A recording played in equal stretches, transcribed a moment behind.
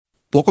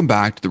Welcome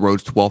back to the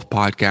Rhodes to Wealth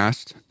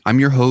podcast. I'm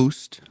your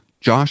host,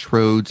 Josh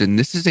Rhodes, and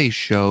this is a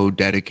show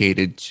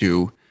dedicated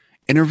to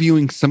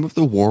interviewing some of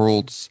the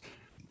world's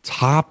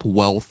top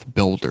wealth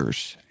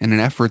builders in an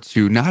effort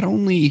to not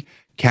only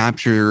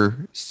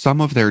capture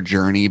some of their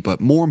journey, but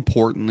more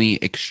importantly,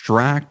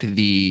 extract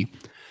the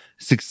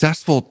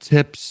successful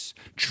tips,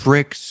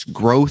 tricks,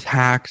 growth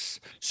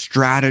hacks,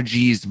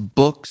 strategies,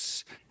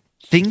 books,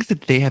 things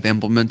that they have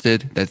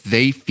implemented that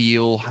they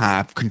feel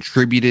have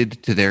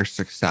contributed to their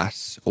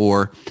success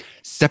or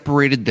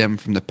separated them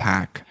from the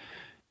pack.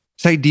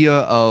 This idea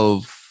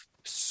of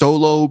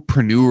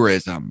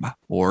solopreneurism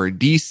or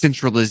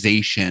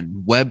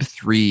decentralization,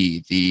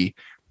 Web3, the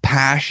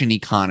passion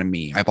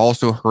economy. I've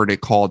also heard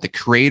it called the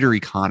creator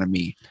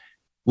economy.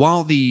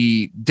 While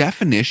the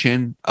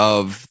definition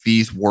of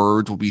these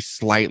words will be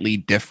slightly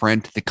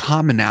different, the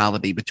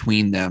commonality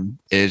between them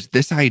is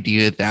this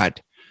idea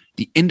that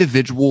the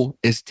individual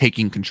is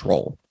taking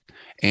control.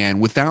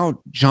 And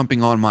without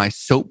jumping on my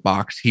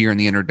soapbox here in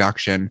the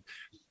introduction,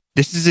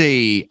 this is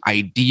an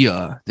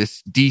idea,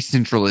 this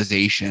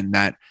decentralization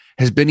that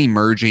has been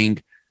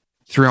emerging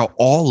throughout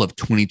all of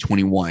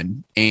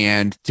 2021.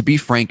 And to be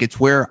frank, it's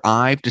where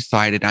I've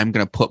decided I'm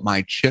going to put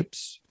my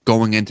chips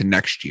going into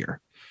next year.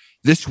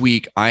 This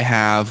week, I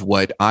have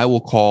what I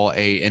will call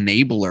an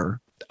enabler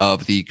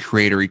of the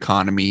creator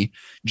economy,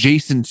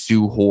 Jason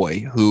Su Hoy,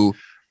 who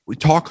we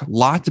talk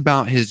lots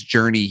about his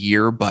journey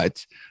here,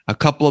 but a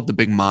couple of the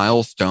big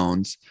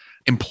milestones.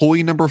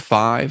 Employee number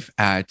 5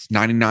 at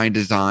 99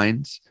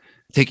 Designs,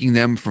 taking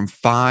them from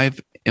 5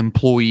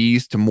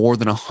 employees to more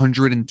than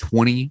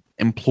 120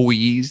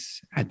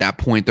 employees. At that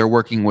point, they're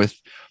working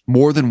with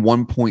more than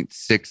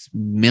 1.6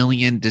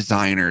 million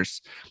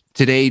designers.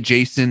 Today,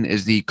 Jason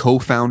is the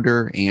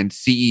co-founder and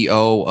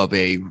CEO of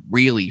a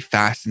really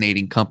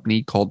fascinating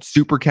company called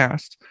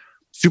Supercast.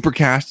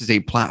 Supercast is a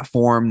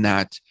platform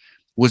that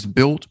was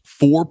built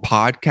for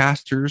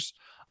podcasters,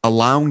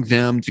 allowing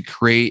them to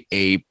create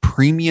a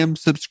premium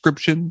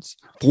subscriptions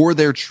for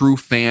their true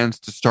fans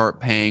to start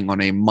paying on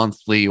a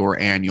monthly or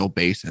annual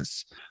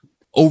basis.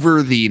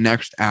 Over the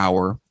next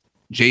hour,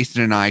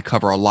 Jason and I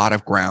cover a lot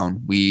of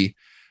ground. We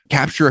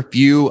capture a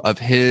few of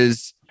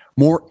his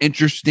more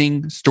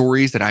interesting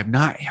stories that I've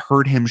not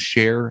heard him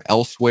share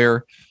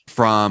elsewhere,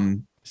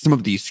 from some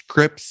of these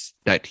scripts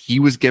that he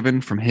was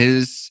given from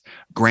his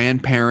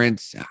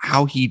grandparents,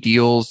 how he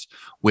deals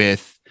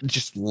with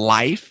just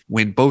life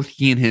when both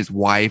he and his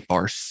wife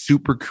are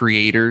super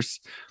creators.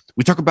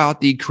 We talk about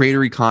the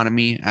creator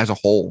economy as a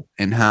whole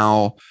and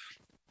how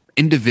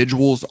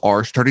individuals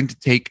are starting to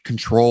take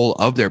control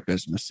of their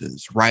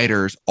businesses,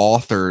 writers,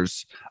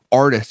 authors,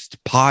 artists,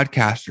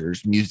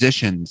 podcasters,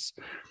 musicians.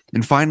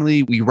 And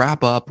finally, we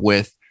wrap up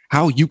with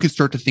how you can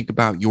start to think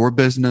about your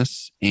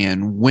business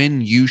and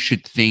when you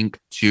should think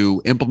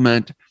to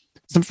implement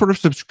some sort of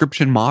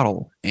subscription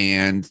model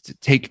and to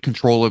take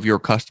control of your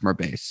customer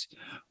base.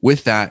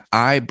 With that,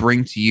 I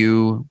bring to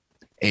you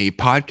a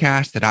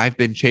podcast that I've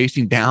been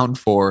chasing down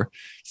for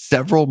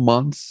several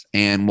months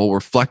and will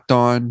reflect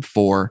on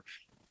for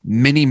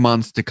many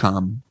months to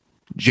come.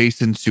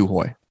 Jason Su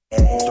Hoy.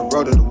 It's the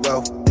road to the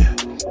wealth.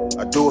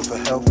 I do it for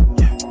health.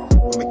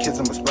 For my kids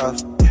and my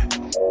spouse.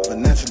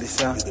 Financially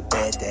sound. You're the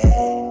bad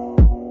dad.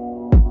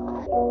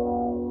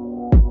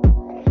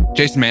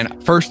 Jason, man,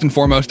 first and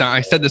foremost,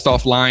 I said this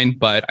offline,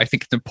 but I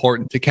think it's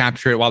important to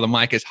capture it while the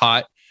mic is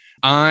hot.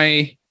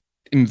 I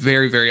am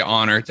very, very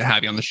honored to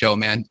have you on the show,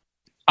 man.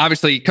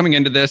 Obviously, coming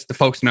into this, the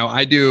folks know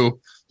I do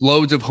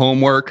loads of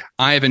homework.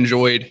 I have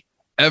enjoyed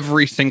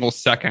every single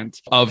second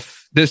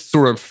of this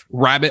sort of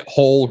rabbit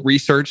hole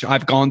research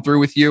I've gone through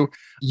with you.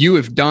 You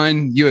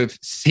have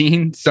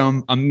seen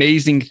some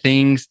amazing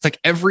things. It's like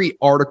every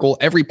article,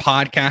 every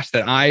podcast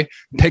that I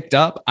picked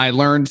up, I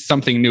learned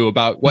something new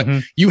about what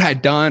you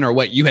had done or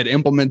what you had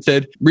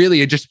implemented.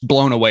 Really, it just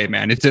blown away,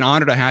 man. It's an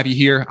honor to have you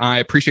here. I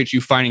appreciate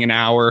you finding an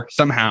hour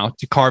somehow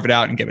to carve it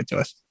out and give it to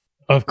us.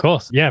 Of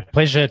course. Yeah.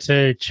 Pleasure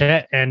to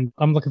chat. And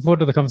I'm looking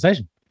forward to the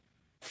conversation.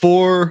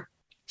 For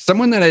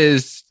someone that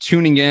is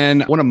tuning in,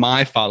 one of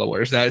my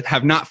followers that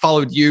have not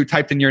followed you,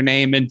 typed in your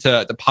name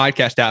into the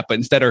podcast app, but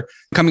instead are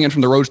coming in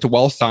from the Rhodes to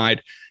Wealth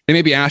side, they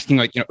may be asking,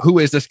 like, who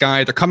is this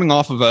guy? They're coming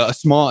off of a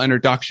small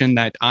introduction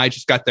that I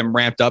just got them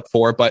ramped up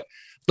for. But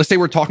let's say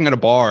we're talking at a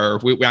bar,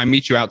 or I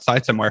meet you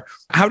outside somewhere.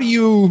 How do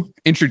you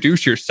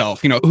introduce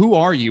yourself? Who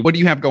are you? What do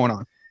you have going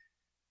on?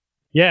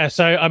 Yeah.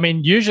 So, I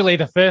mean, usually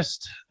the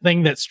first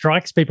thing that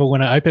strikes people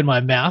when I open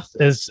my mouth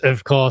is,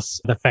 of course,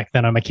 the fact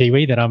that I'm a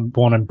Kiwi, that I'm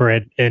born and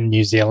bred in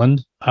New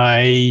Zealand.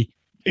 I'm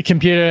a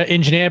computer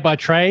engineer by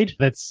trade.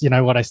 That's,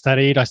 what I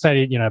studied. I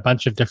studied, a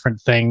bunch of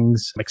different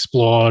things,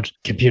 explored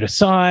computer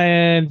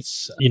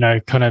science,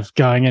 kind of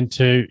going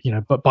into,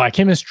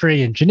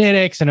 biochemistry and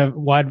genetics and a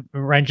wide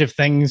range of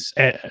things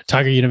at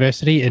Otago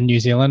University in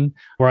New Zealand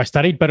where I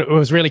studied. But it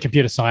was really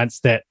computer science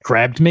that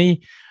grabbed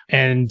me,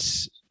 and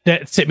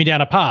that set me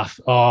down a path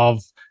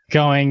of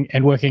going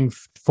and working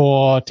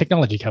for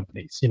technology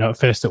companies. At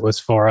first it was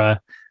for a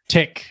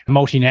tech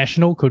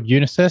multinational called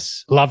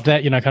Unisys. Loved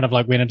that, kind of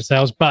like went into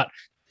sales. But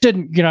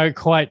didn't,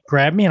 quite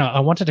grab me. And I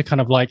wanted to kind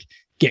of like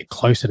get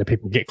closer to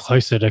people, get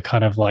closer to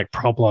kind of like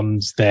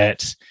problems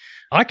that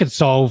I could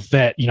solve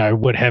that,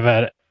 would have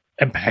an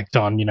impact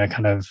on,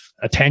 kind of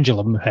a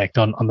tangible impact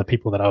on the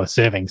people that I was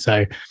serving.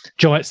 So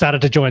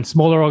started to join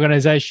smaller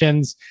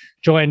organizations,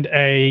 joined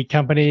a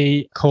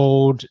company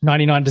called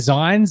 99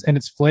 Designs in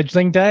its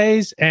fledgling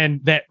days.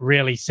 And that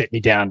really set me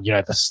down,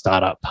 the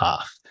startup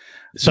path.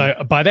 So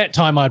by that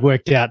time I'd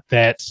worked out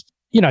that,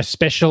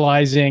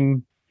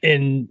 specializing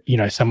in,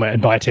 somewhere in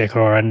biotech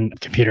or in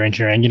computer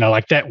engineering,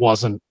 like that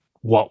wasn't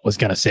what was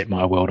going to set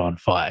my world on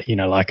fire.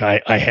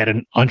 I had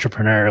an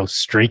entrepreneurial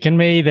streak in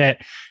me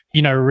that,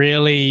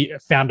 really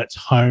found its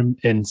home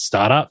in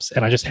startups.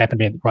 And I just happened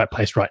to be in the right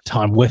place, right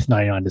time with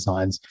 99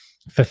 Designs,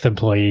 5th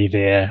employee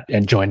there,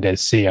 and joined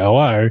as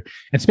COO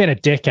and spent a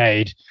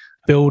decade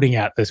building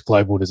out this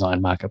global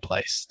design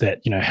marketplace that,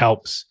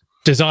 helps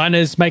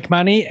designers make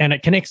money, and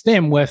it connects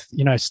them with,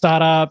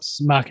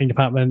 startups, marketing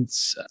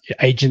departments,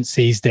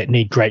 agencies that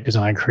need great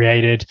design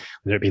created,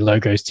 whether it be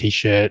logos,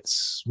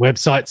 t-shirts,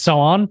 websites, so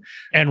on.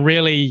 And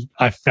really,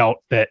 I felt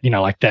that,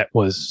 that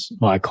was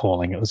my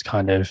calling. It was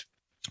kind of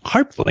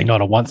hopefully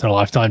not a once in a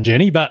lifetime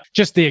journey, but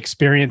just the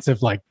experience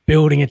of like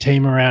building a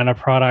team around a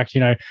product,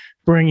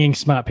 bringing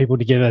smart people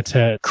together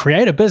to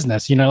create a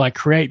business,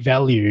 create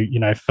value,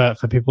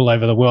 for people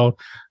over the world,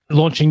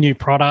 launching new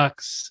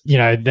products,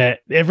 that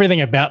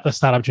everything about the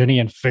startup journey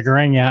and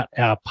figuring out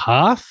our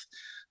path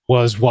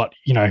was what,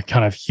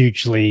 kind of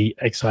hugely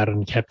excited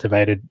and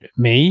captivated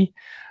me.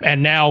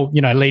 And now,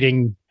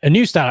 leading a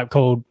new startup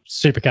called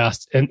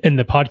Supercast in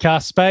the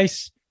podcast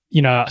space,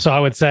 so I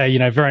would say,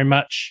 very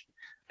much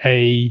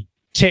a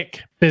tech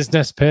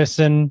business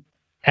person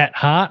at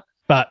heart,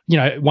 but,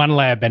 one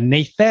layer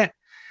beneath that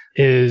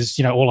is,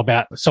 all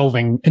about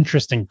solving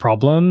interesting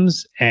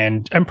problems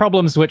and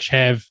problems which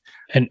have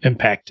an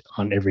impact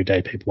on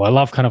everyday people. I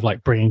love kind of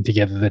like bringing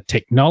together the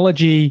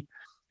technology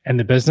and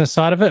the business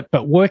side of it,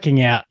 but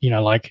working out,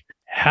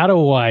 how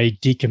do I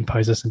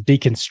decompose this and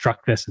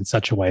deconstruct this in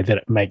such a way that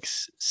it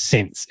makes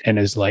sense and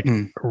is like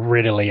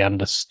readily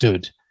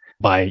understood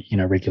by,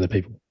 regular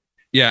people.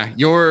 Yeah,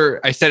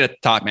 I said at the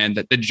top, man,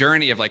 that the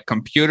journey of like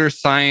computer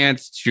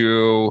science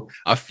to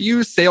a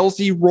few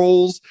salesy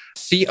roles,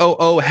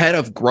 COO, head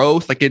of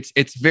growth, like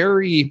it's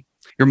very,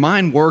 your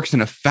mind works in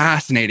a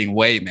fascinating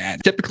way, man.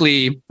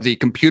 Typically, the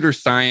computer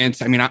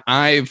science,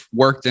 I've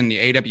worked in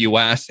the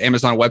AWS,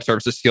 Amazon Web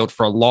Services field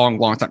for a long,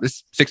 long time.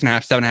 This is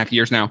 7.5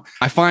 years now.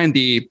 I find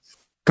the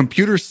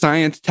computer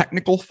science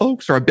technical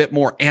folks are a bit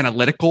more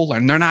analytical,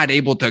 and they're not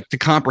able to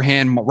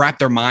comprehend, wrap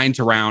their minds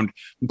around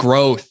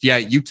growth. Yeah,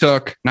 you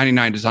took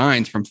 99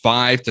 Designs from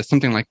 5 to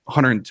something like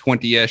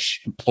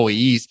 120-ish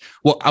employees.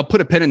 Well, I'll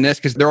put a pin in this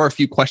because there are a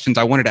few questions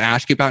I wanted to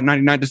ask you about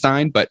 99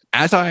 Design, but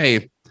as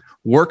I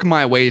work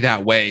my way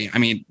that way,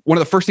 one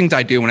of the first things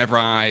I do whenever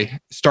I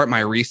start my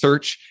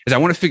research is I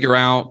want to figure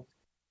out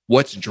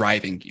what's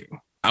driving you.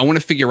 I want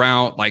to figure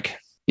out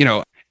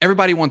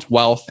everybody wants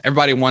wealth.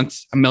 Everybody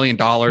wants $1 million,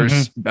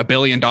 $1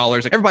 billion.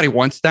 Everybody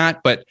wants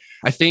that. But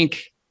I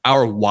think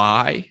our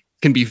why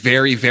can be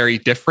very, very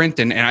different.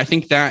 And I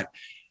think that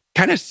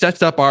kind of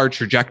sets up our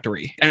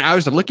trajectory. And I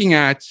was looking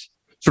at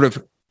sort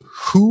of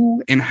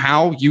who and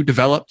how you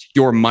developed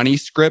your money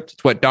script.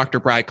 It's what Dr.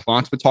 Brad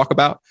Klontz would talk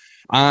about.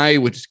 I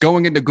was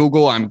going into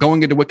Google, I'm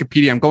going into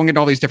Wikipedia, I'm going into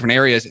all these different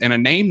areas. And a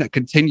name that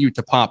continued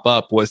to pop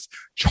up was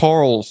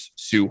Charles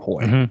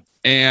Suhui.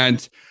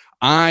 And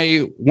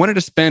I wanted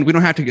to we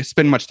don't have to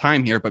spend much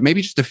time here, but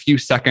maybe just a few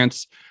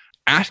seconds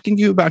asking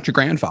you about your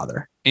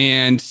grandfather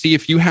and see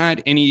if you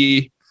had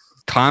any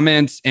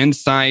comments,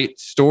 insight,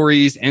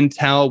 stories,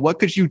 intel. What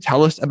could you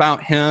tell us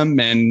about him?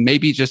 And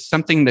maybe just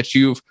something that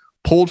you've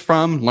pulled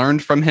from,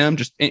 learned from him,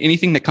 just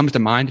anything that comes to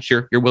mind that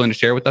you're willing to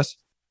share with us?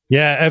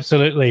 Yeah,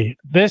 absolutely.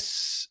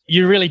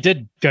 You really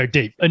did go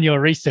deep in your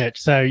research.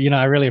 So,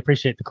 I really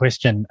appreciate the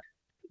question.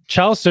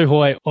 Charles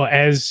Suhui, or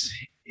as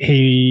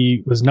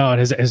he was known,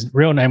 his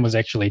real name was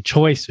actually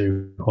Choi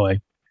Suhui.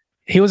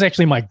 He was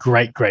actually my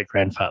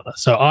great-great-grandfather.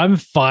 So I'm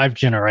 5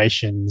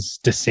 generations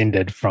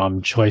descended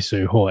from Choi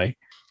Suhui.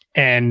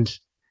 And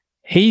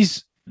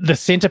he's the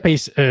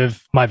centerpiece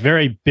of my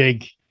very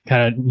big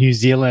kind of New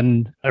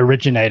Zealand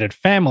originated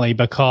family,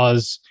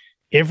 because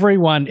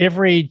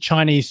every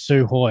Chinese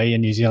Suhui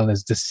in New Zealand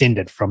is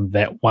descended from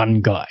that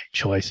one guy,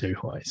 Choi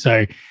Suhui.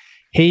 So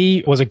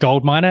he was a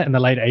gold miner in the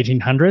late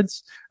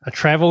 1800s,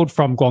 traveled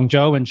from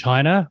Guangzhou in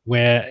China,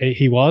 where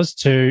he was,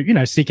 to,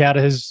 seek out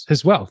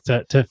his wealth,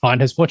 to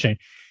find his fortune.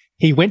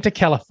 He went to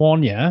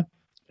California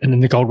and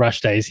in the gold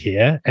rush days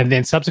here, and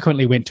then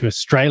subsequently went to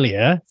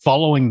Australia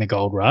following the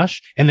gold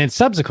rush, and then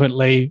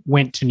subsequently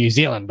went to New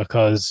Zealand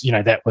because,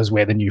 that was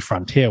where the new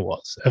frontier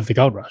was of the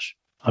gold rush.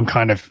 I'm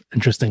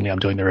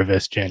doing the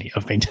reverse journey.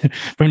 I've been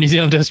from New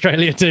Zealand to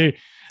Australia to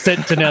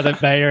now the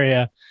Bay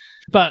Area.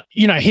 But,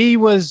 he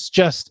was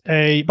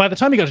by the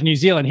time he got to New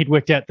Zealand, he'd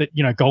worked out that,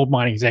 gold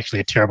mining is actually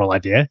a terrible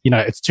idea.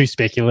 It's too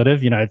speculative.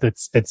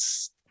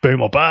 It's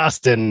boom or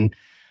bust. And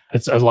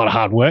it's a lot of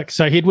hard work.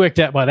 So he'd worked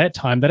out by that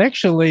time that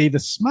actually the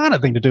smarter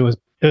thing to do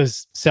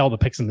is sell the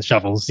picks and the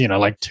shovels,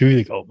 like to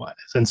the gold miners.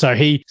 And so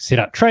he set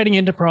up trading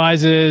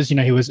enterprises.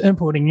 He was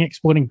importing and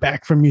exporting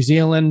back from New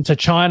Zealand to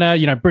China,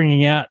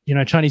 bringing out,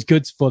 Chinese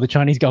goods for the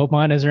Chinese gold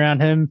miners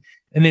around him.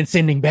 And then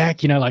sending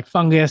back, like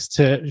fungus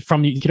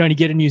from you could only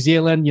get in New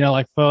Zealand,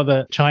 like for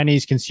the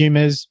Chinese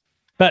consumers.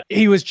 But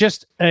he was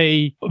just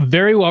a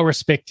very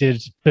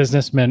well-respected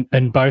businessman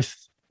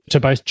to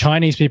both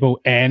Chinese people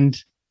and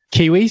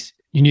Kiwis,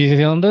 New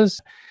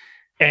Zealanders.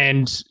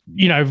 And,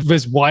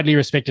 was widely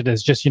respected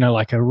as just,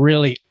 like a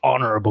really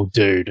honorable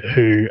dude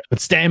who would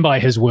stand by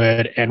his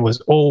word and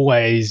was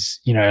always,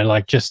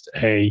 like just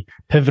a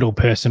pivotal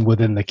person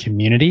within the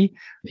community.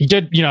 He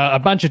did, a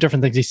bunch of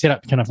different things. He set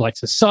up kind of like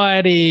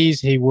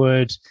societies. He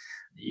would,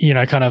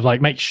 kind of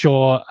like make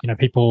sure,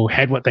 people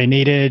had what they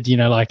needed,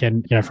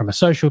 from a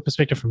social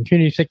perspective, from a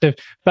community perspective.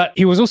 But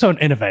he was also an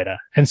innovator.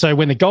 And so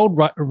when the gold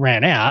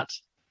ran out,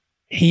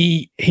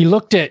 he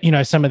looked at,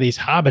 some of these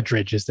harbor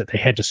dredges that they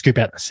had to scoop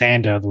out the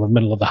sand out of the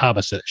middle of the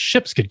harbor so that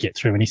ships could get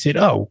through. And he said,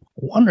 I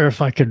wonder if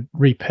I could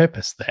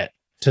repurpose that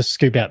to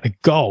scoop out the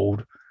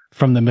gold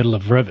from the middle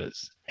of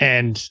rivers.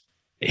 And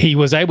he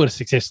was able to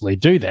successfully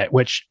do that,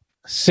 which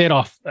set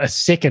off a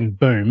second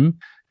boom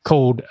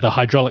called the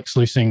hydraulic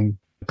sluicing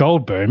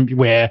gold boom,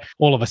 where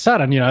all of a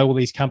sudden, all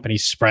these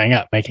companies sprang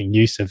up making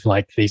use of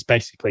like these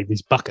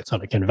buckets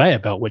on a conveyor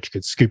belt, which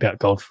could scoop out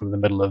gold from the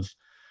middle of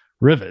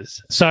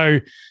rivers. So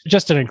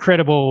just an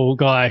incredible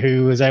guy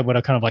who was able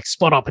to kind of like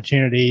spot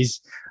opportunities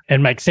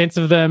and make sense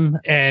of them.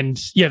 And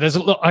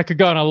I could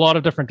go in a lot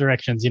of different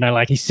directions,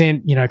 like he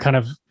sent, kind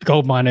of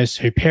gold miners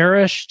who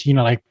perished,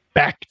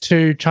 back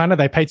to China.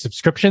 They paid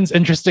subscriptions,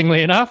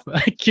 interestingly enough,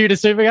 cue to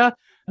Suvaga.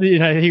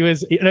 He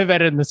was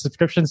innovated in the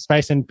subscription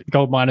space, and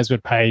gold miners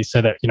would pay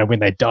so that, when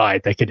they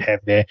died, they could have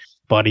their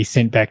bodies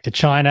sent back to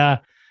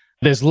China.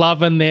 There's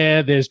love in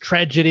there. There's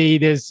tragedy.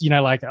 There's,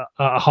 like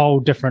a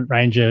whole different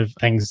range of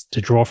things to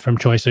draw from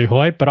Choi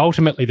Soo-hui. But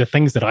ultimately, the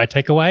things that I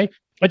take away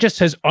are just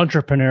his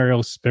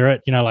entrepreneurial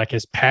spirit, like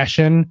his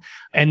passion.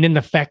 And then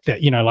the fact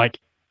that, like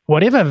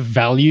whatever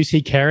values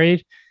he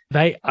carried,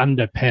 they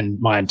underpin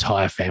my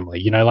entire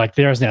family. Like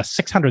there is now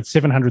 600,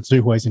 700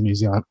 Soo-huis in New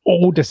Zealand,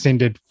 all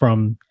descended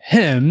from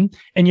him.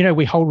 And,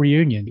 we hold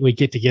reunion. We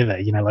get together,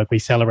 like we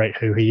celebrate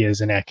who he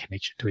is and our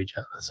connection to each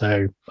other.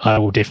 So I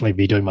will definitely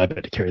be doing my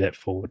bit to carry that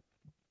forward.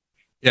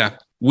 Yeah,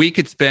 we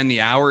could spend the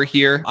hour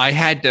here. I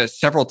had to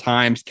several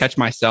times catch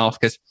myself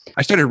because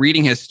I started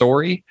reading his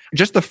story.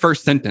 Just the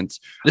first sentence.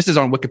 This is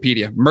on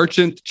Wikipedia.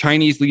 Merchant,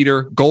 Chinese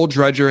leader, gold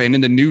dredger, and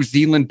in the New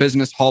Zealand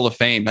Business Hall of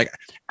Fame. Like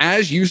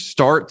as you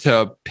start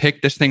to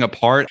pick this thing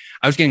apart,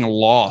 I was getting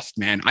lost,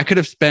 man. I could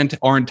have spent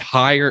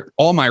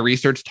all my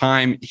research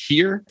time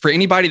here. For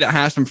anybody that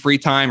has some free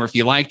time, or if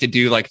you like to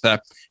do like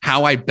the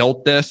how I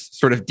built this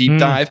sort of deep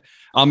dive,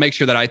 I'll make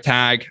sure that I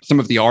tag some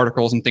of the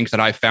articles and things that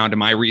I found in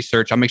my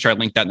research. I'll make sure I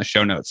link that in the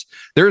show notes.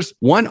 There's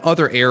one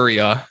other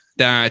area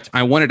that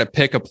I wanted to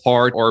pick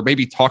apart or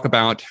maybe talk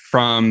about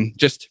from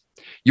just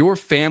your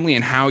family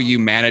and how you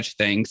manage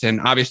things. And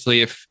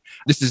obviously,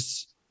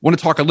 want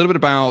to talk a little bit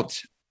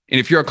about, and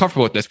if you're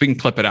uncomfortable with this, we can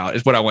clip it out,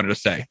 is what I wanted to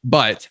say.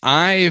 But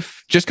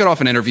I've just got off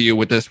an interview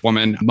with this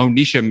woman,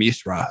 Monisha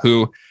Misra,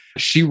 who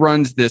she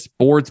runs this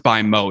Boards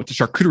by Mo. It's a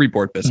charcuterie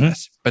board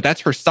business, but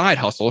that's her side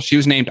hustle. She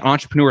was named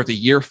Entrepreneur of the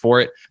Year for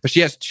it, but she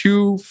has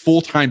 2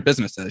 full-time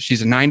businesses.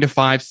 She's a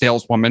 9-to-5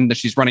 saleswoman that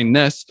she's running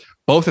this,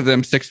 both of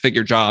them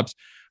 6-figure jobs.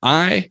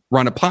 I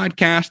run a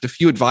podcast, a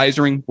few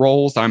advisory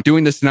roles. I'm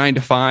doing this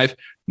 9-to-5.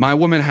 My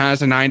woman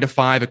has a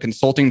 9-to-5, a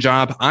consulting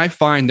job. I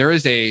find there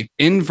is a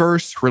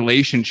inverse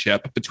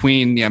relationship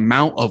between the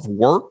amount of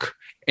work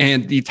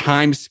and the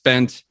time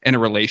spent in a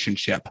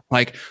relationship.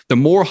 Like the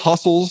more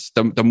hustles,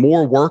 the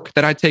more work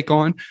that I take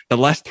on, the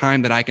less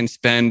time that I can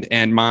spend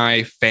in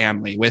my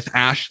family with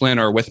Ashlyn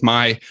or with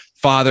my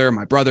father,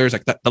 my brothers,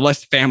 like the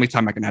less family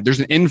time I can have. There's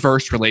an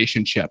inverse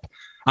relationship.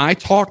 I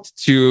talked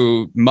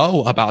to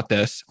Mo about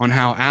this on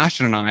how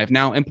Ashlyn and I have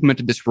now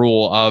implemented this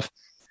rule of,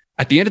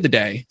 at the end of the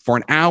day, for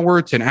an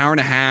hour to an hour and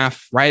a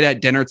half, right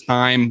at dinner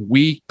time,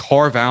 we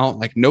carve out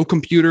like no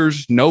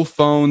computers, no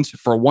phones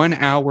for 1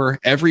 hour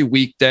every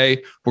weekday.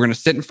 We're going to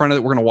sit in front of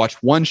it. We're going to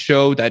watch one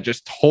show that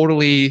just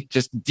totally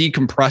just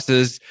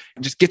decompresses,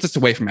 just gets us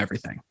away from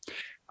everything.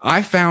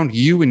 I found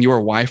you and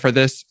your wife are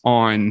this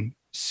on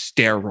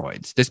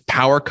steroids, this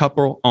power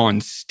couple on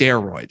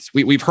steroids.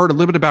 We've heard a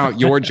little bit about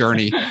your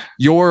journey.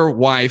 Your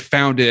wife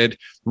founded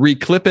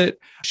Reclip It.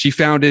 She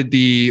founded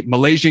the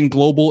Malaysian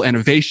Global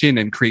Innovation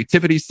and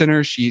Creativity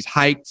Center. She's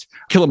hiked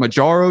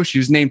Kilimanjaro. She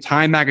was named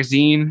Time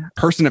Magazine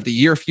Person of the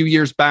Year a few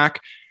years back.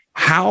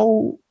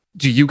 How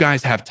do you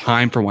guys have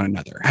time for one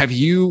another? Have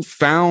you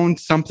found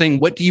something?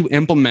 What do you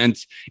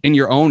implement in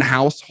your own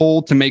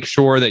household to make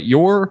sure that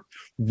your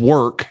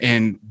work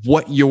and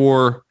what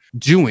you're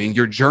doing,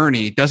 your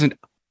journey, doesn't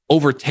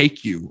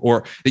overtake you,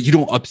 or that you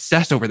don't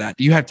obsess over that?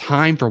 Do you have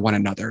time for one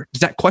another?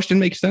 Does that question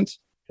make sense?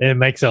 It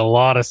makes a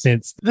lot of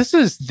sense.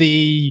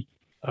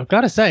 I've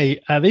got to say,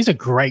 these are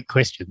great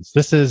questions.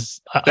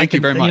 Thank you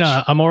very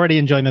much. I'm already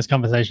enjoying this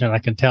conversation, and I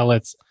can tell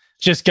it's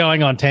just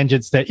going on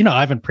tangents that, I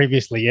haven't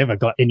previously ever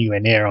got anywhere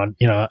near on,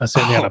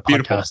 certainly on a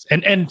podcast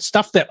and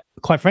stuff that,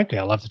 quite frankly,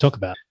 I love to talk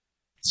about.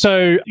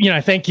 So,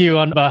 thank you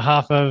on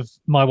behalf of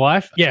my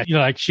wife. Yeah,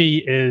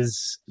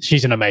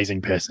 she's an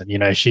amazing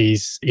person.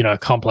 She's,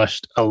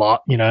 accomplished a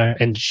lot,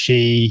 and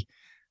she,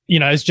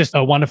 is just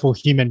a wonderful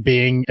human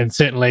being. And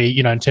certainly,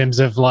 in terms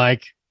of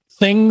like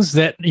things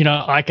that,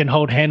 I can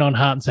hold hand on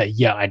heart and say,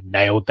 yeah, I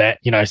nailed that.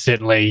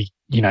 Certainly,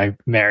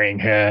 marrying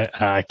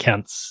her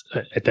counts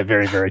at the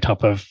very, very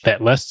top of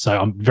that list. So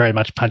I'm very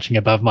much punching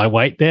above my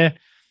weight there.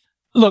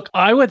 Look,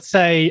 I would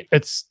say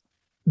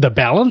the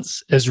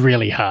balance is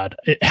really hard.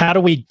 How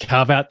do we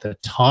carve out the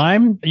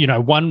time?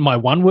 My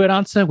one word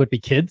answer would be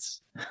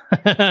kids.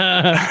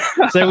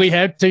 So we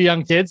have 2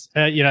 young kids,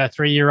 a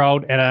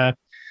 3-year-old and a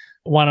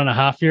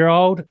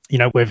 1.5-year-old.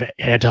 We've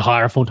had to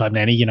hire a full-time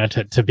nanny,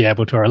 to be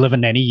able to, or a live-in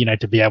nanny,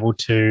 to be able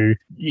to,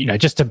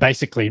 just to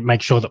basically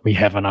make sure that we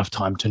have enough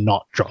time to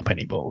not drop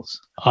any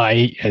balls.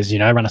 I, as you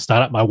know, run a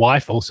startup. My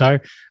wife also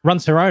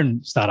runs her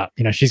own startup.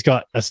 She's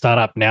got a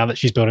startup now that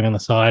she's building on the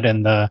side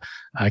in the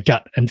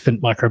gut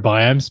infant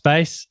microbiome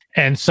space.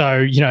 And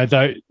so,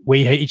 though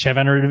we each have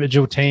our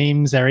individual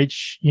teams,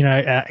 each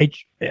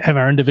have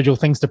our individual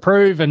things to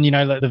prove and,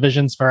 the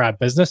visions for our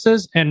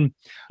businesses. And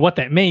what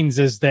that means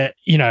is that,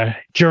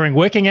 during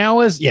working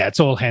hours, it's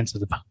all hands to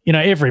the pump.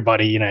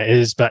 Everybody,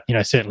 is, but,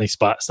 certainly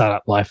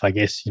startup life, I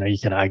guess, you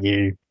can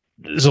argue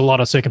there's a lot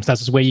of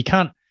circumstances where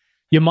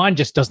your mind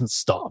just doesn't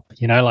stop,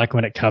 like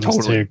when it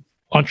comes to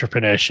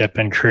entrepreneurship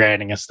and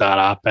creating a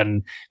startup,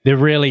 and there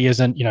really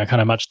isn't, kind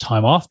of much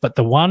time off. But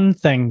the one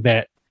thing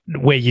that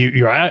where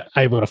you're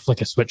able to flick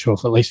a switch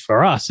off, at least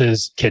for us,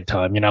 is kid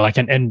time,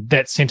 and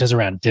that centers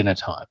around dinner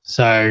time.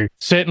 So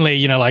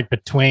certainly,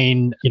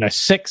 between,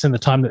 6 and the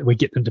time that we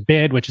get them to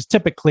bed, which is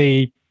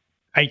typically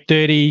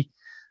 8:30,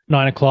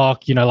 9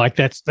 o'clock,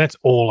 that's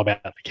all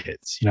about the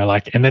kids,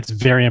 and that's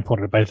very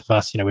important to both of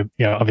us. We've,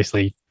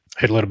 obviously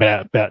heard a little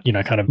bit about,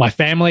 kind of my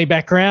family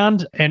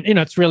background. And,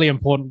 it's really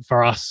important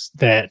for us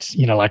that,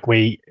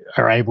 we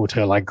are able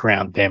to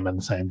ground them in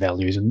the same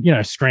values,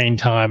 and, screen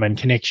time and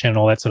connection,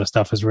 all that sort of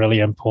stuff is really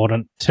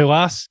important to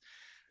us.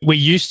 We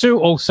used to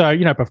also,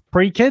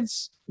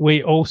 pre-kids,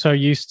 we also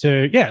used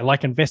to,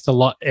 invest a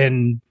lot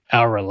in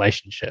our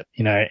relationship,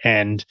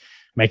 and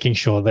making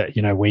sure that,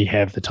 we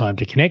have the time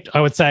to connect.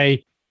 I would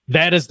say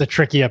that is the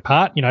trickier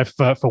part,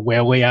 for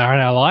where we are in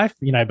our life,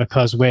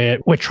 because we're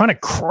trying to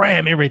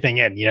cram everything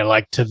in,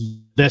 to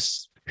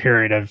this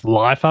period of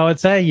life, I would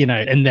say,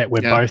 in that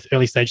we're both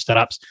early stage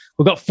startups.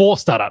 We've got 4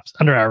 startups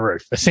under our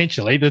roof,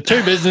 essentially, the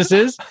 2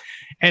 businesses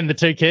and the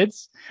 2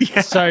 kids.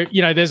 Yeah. So,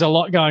 there's a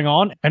lot going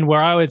on. And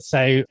where I would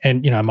say,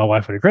 and, my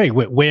wife would agree,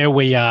 where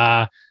we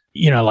are,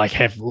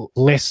 have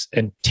less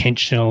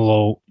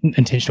intentional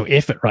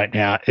effort right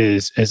now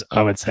is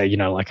I would say,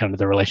 under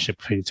the relationship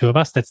between the 2 of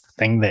us. That's the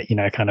thing that,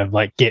 kind of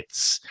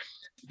gets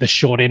the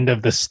short end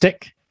of the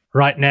stick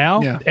right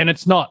now. Yeah. And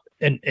it's not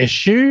an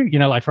issue,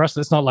 for us,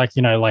 it's not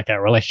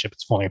our relationship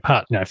is falling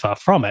apart, far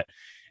from it.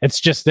 It's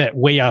just that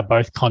we are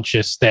both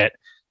conscious that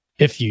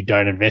if you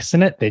don't invest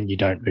in it, then you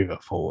don't move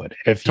it forward.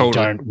 If you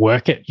don't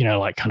work it,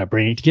 kind of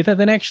bring it together,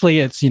 then actually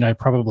it's,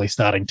 probably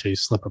starting to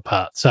slip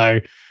apart.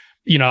 So,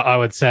 I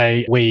would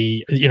say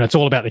it's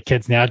all about the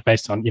kids now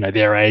based on,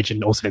 their age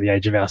and also the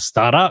age of our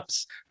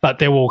startups. But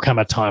there will come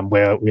a time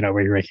where, we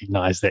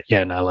recognize that,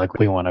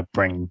 we want to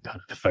bring kind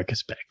of the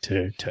focus back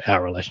to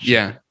our relationship.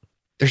 Yeah.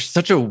 There's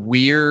such a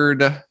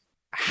weird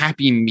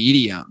happy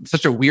medium,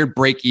 such a weird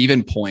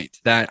break-even point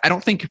that I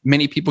don't think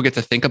many people get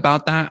to think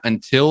about that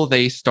until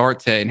they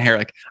start to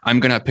inherit, I'm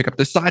going to pick up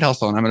this side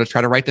hustle and I'm going to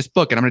try to write this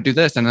book and I'm going to do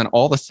this. And then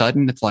all of a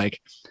sudden it's like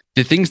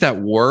the things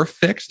that were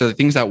fixed, or the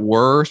things that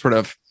were sort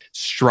of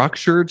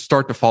structured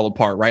start to fall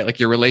apart, right? Like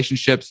your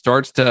relationship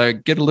starts to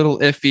get a little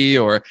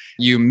iffy, or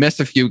you miss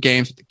a few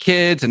games with the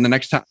kids, and the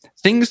next time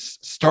things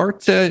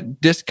start to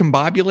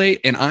discombobulate.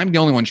 And I'm the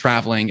only one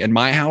traveling in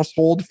my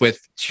household with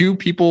 2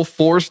 people,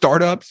 4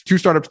 startups, 2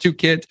 startups, 2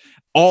 kids,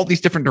 all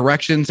these different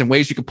directions and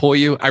ways you could pull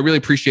you. I really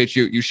appreciate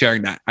you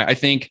sharing that. I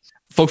think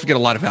folks will get a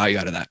lot of value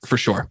out of that for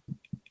sure.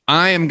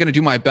 I am going to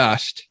do my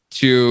best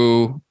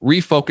to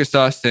refocus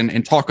us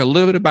and talk a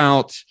little bit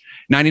about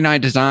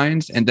 99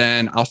 Designs, and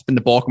then I'll spend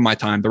the bulk of my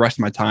time, the rest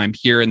of my time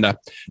here in the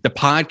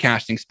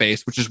podcasting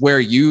space, which is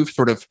where you've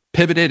sort of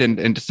pivoted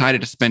and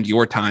decided to spend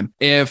your time.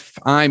 If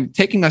I'm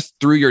taking us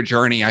through your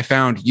journey, I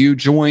found you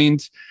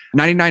joined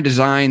 99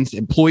 Designs,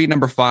 employee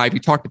number 5. You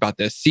talked about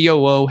this,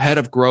 COO, head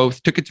of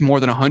growth, took it to more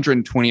than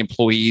 120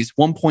 employees,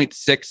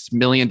 1.6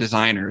 million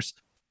designers.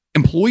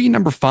 Employee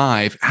number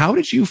 5, how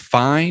did you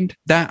find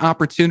that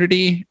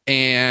opportunity?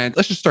 And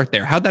let's just start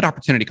there. How'd that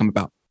opportunity come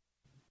about?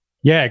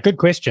 Yeah, good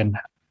question.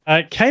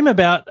 It came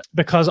about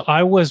because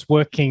I was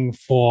working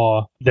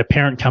for the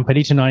parent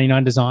company to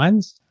 99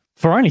 Designs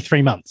for only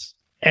 3 months.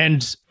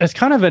 And it's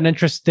kind of an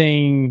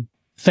interesting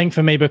thing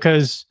for me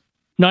because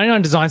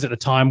 99 Designs at the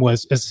time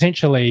was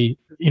essentially,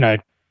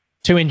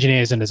 2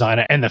 engineers and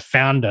designer and the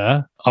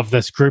founder of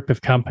this group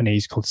of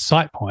companies called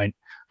SitePoint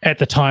at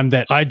the time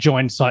that I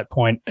joined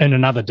SitePoint in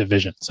another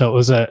division. So it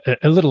was a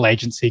little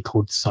agency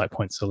called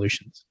SitePoint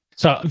Solutions.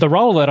 So the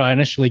role that I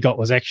initially got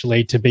was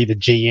actually to be the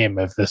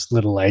GM of this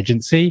little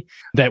agency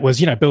that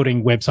was,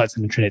 building websites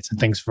and intranets and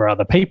things for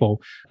other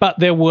people. But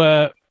there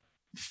were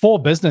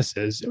 4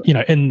 businesses,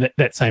 in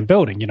that same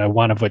building,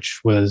 one of which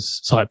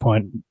was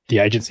SitePoint, the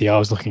agency I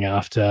was looking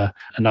after,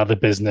 another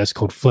business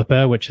called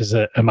Flipper, which is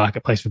a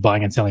marketplace for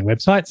buying and selling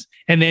websites.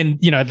 And then,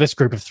 this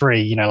group of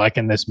 3, like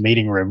in this one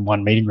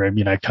meeting room,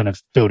 kind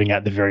of building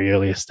out the very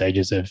earliest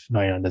stages of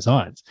 99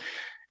 Designs.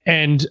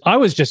 And I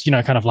was just,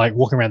 kind of like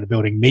walking around the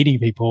building, meeting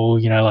people,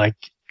 like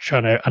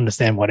trying to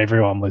understand what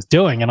everyone was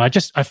doing. And I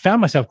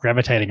found myself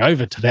gravitating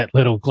over to that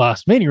little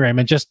glass meeting room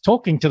and just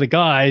talking to the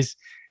guys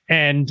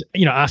and,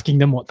 asking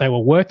them what they were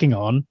working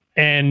on.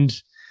 And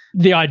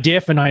the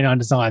idea for 99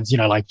 Designs,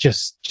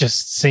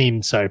 just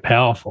seemed so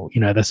powerful.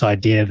 This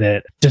idea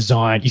that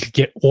design, you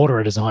could order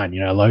a design,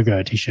 a logo,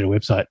 a t-shirt, a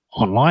website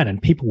online,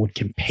 and people would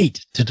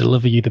compete to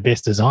deliver you the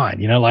best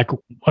design.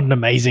 What an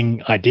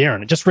amazing idea.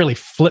 And it just really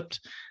flipped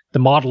the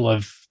model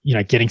of,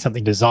 getting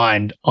something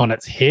designed on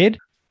its head.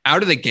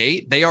 Out of the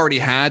gate, they already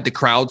had the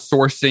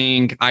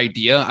crowdsourcing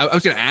idea. I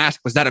was going to ask,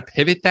 was that a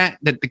pivot that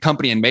the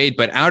company had made?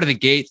 But out of the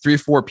gate, 3 or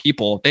 4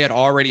 people, they had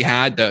already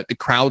had the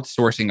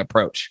crowdsourcing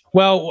approach.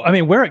 Well, I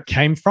mean, where it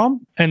came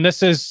from, and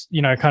this is,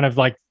 kind of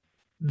like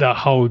the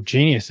whole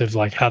genius of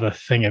like how the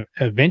thing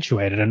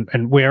eventuated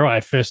and where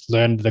I first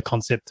learned the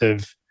concept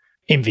of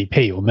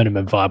MVP or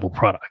minimum viable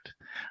product.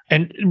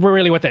 And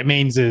really what that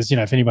means is,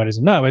 if anybody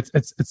doesn't know, it's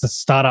a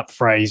startup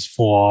phrase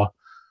for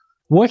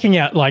working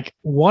out like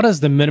what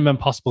is the minimum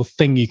possible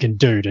thing you can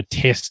do to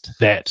test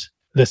that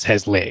this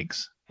has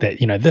legs, that,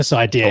 this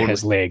idea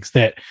has legs,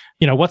 that,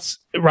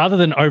 rather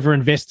than over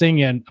investing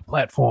in a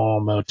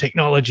platform or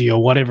technology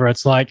or whatever,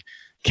 it's like,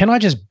 can I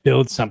just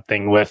build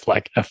something with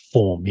like a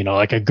form,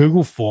 like a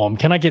Google form?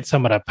 Can I get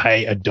someone to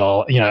pay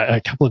 $1,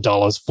 a couple of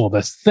dollars for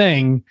this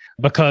thing?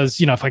 Because,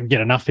 if I can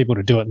get enough people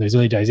to do it in those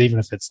early days, even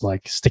if it's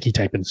like sticky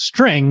tape and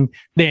string,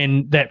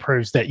 then that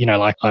proves that,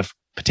 like I've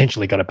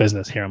potentially got a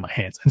business here on my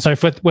hands. And so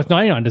with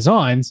 99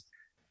 Designs,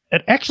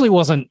 it actually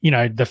wasn't,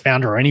 the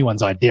founder or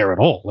anyone's idea at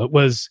all. It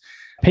was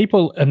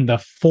people in the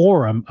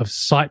forum of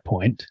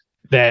SitePoint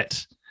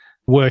that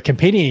were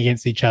competing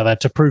against each other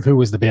to prove who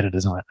was the better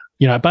designer.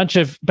 A bunch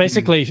of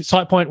basically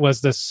SitePoint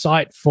was the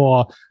site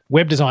for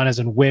web designers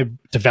and web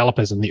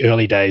developers in the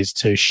early days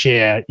to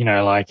share,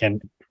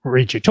 and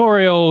read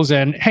tutorials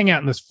and hang out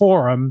in this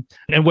forum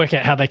and work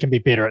out how they can be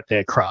better at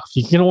their craft.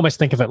 You can almost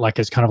think of it like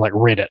as kind of like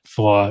Reddit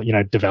for,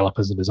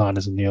 developers and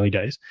designers in the early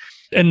days.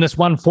 In this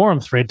one forum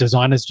thread,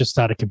 designers just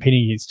started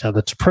competing against each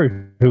other to prove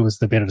who was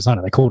the better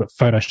designer. They called it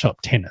Photoshop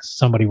tennis.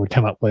 Somebody would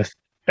come up with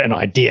an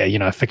idea,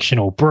 a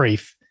fictional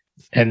brief,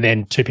 and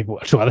then two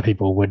other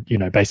people would,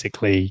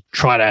 basically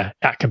try to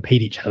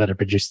outcompete each other to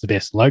produce the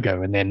best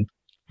logo. And then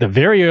the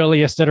very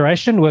earliest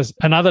iteration was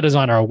another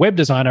designer, a web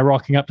designer,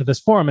 rocking up to this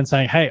forum and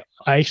saying, hey,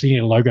 I actually need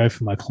a logo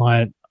for my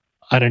client.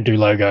 I don't do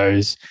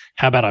logos.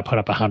 How about I put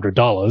up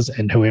 $100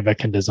 and whoever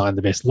can design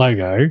the best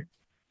logo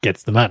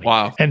gets the money.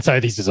 Wow. And so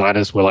these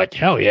designers were like,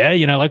 hell yeah,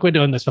 we're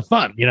doing this for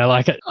fun.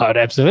 I'd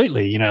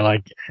absolutely,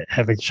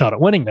 have a shot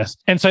at winning this.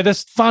 And so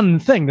this fun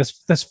thing,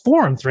 this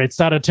forum thread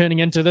started turning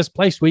into this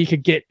place where you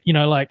could get,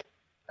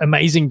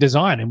 amazing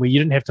design and where you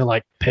didn't have to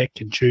like pick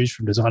and choose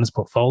from designers'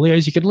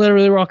 portfolios. You could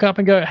literally rock up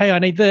and go, hey, I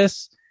need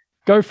this,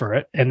 go for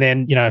it. And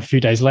then, a few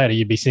days later,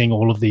 you'd be seeing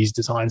all of these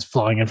designs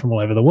flying in from all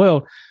over the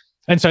world.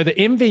 And so the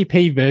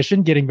MVP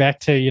version, getting back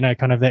to,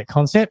 kind of that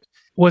concept,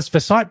 was for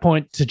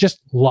SitePoint to just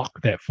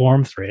lock that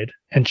forum thread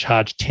and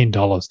charge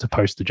 $10 to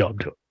post the job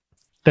to it.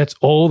 That's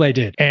all they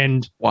did.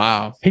 And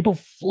wow, people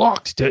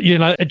flocked to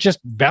it. It just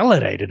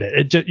validated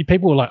it.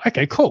 People were like,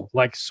 okay, cool.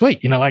 Like,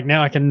 sweet. Now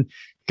I can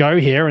go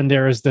here and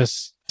there is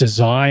this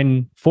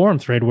design forum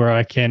thread where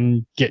I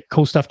can get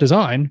cool stuff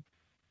designed.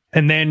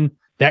 And then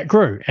that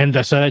grew. And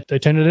so they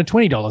turned it into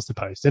 $20 to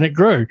post and it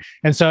grew.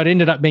 And so it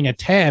ended up being a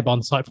tab on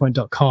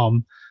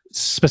sitepoint.com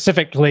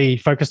specifically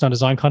focused on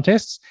design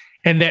contests.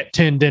 And that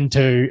turned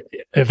into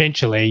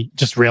eventually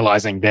just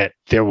realizing that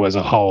there was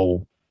a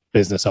whole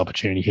business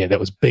opportunity here that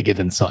was bigger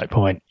than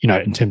SitePoint,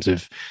 in terms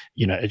of,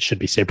 it should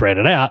be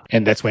separated out.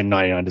 And that's when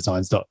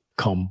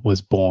 99designs.com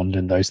was born.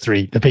 And those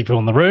the people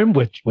in the room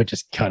were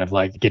just kind of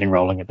like getting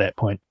rolling at that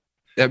point.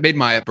 That made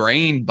my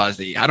brain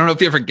buzzy. I don't know if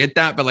you ever get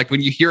that, but like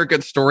when you hear a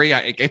good story,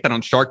 I get that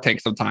on Shark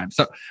Tank sometimes.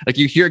 So like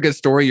you hear a good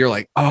story, you're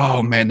like,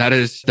 oh man, that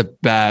is the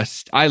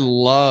best. I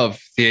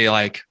love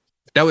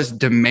that was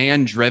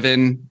demand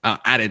driven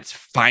at its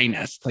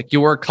finest. Like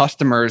your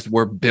customers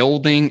were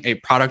building a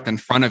product in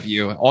front of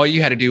you. All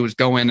you had to do was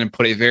go in and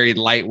put a very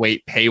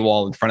lightweight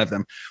paywall in front of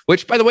them,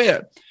 which by the way,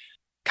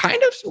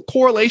 kind of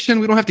correlation.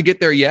 We don't have to get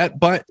there yet,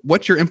 but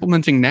what you're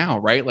implementing now,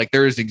 right? Like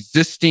there is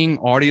existing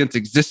audience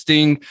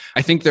existing.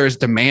 I think there's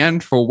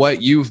demand for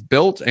what you've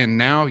built. And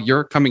now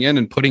you're coming in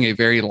and putting a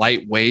very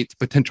lightweight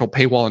potential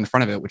paywall in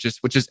front of it, which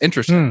is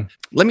interesting.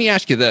 Let me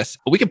ask you this.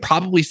 We could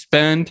probably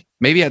spend,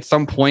 maybe at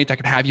some point I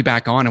could have you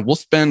back on and we'll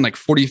spend like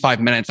 45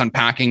 minutes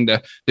unpacking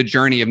the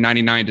journey of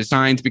 99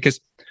 Designs,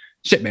 because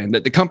shit, man,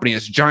 that the company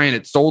is giant.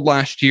 It sold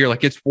last year.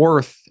 Like it's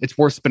worth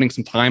spending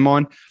some time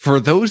on. For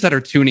those that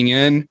are tuning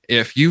in,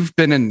 if you've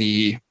been in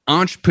the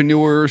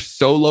entrepreneur,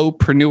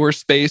 solopreneur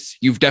space,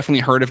 you've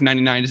definitely heard of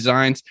 99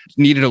 Designs,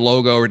 needed a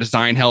logo or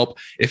design help.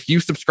 If you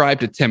subscribe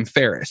to Tim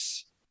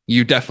Ferriss,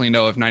 you definitely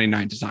know of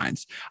 99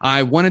 Designs.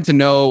 I wanted to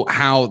know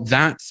how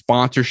that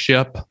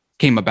sponsorship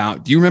came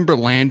about. Do you remember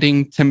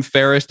landing Tim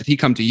Ferriss? Did he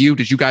come to you?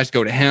 Did you guys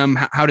go to him?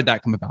 How did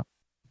that come about?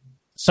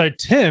 So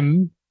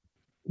Tim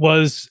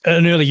was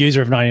an early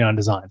user of 99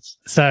 Designs.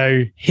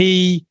 So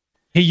he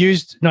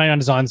used 99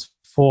 Designs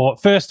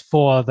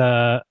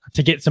to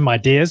get some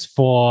ideas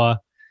for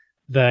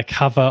the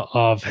cover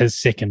of his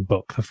second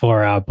book, The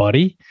 4-Hour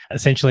Body.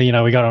 Essentially,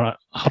 we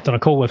hopped on a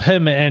call with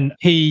him, and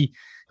he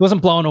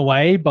wasn't blown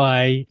away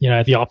by,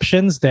 the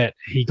options that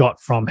he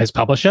got from his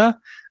publisher,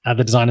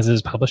 the designers of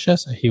his publisher.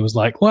 So he was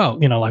like, well,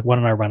 why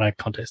don't I run a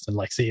contest and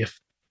see if,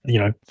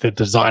 the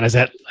designers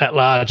at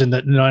large and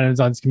the 99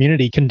 Designs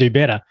community can do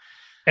better.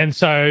 And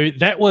so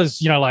that was,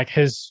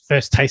 his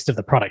first taste of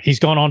the product. He's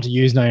gone on to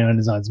use 99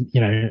 Designs,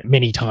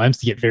 many times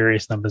to get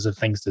various numbers of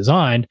things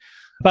designed.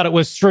 But it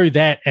was through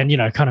that and,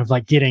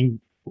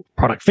 getting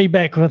product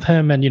feedback with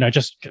him and,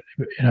 just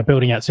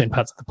building out certain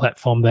parts of the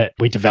platform that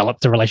we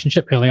developed a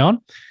relationship early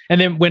on.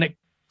 And then when it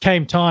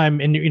came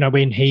time and,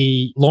 when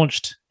he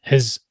launched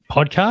his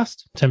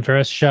podcast, Tim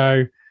Ferriss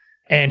Show,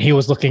 and he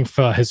was looking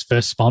for his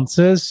first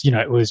sponsors,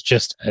 it was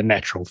just a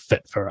natural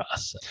fit for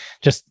us.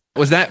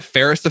 Was that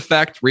Ferriss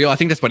effect real? I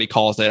think that's what he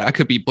calls it. I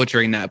could be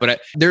butchering that,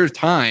 but there's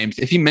times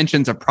if he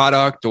mentions a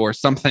product or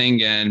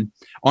something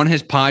on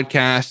his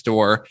podcast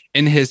or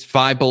in his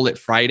 5 Bullet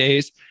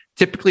Fridays,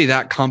 typically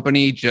that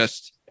company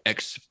just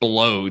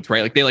explodes,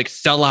 right? Like they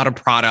sell out a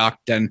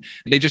product and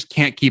they just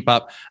can't keep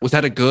up. Was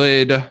that a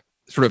good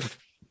sort of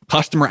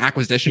customer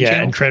acquisition channel?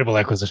 Yeah, incredible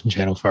acquisition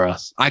channel for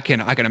us. I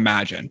can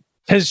imagine.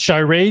 His show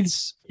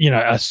reads,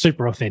 are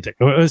super authentic.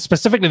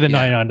 Specifically the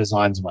 99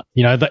 Designs one.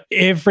 That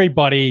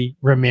everybody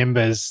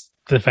remembers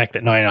the fact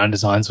that 99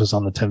 Designs was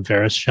on the Tim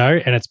Ferriss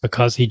Show, and it's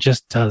because he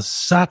just does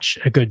such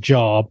a good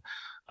job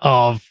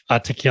of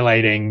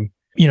articulating,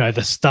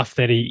 the stuff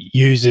that he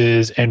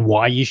uses and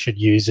why you should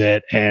use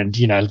it, and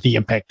the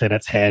impact that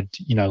it's had,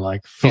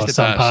 for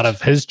some part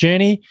of his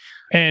journey.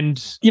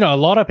 And, a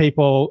lot of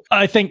people,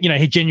 I think,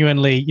 he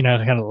genuinely,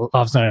 kind of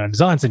loves 99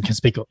 Designs and can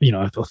speak,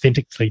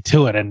 authentically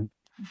to it and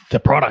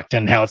the product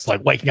and how it's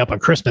like waking up on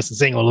Christmas and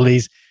seeing all of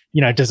these,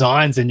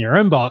 designs in your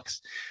inbox.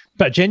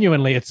 But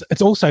genuinely,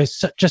 it's also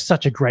just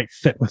such a great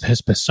fit with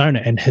his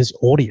persona and his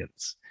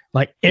audience.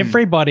 Like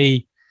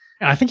everybody,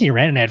 I think he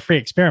ran an ad-free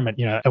experiment,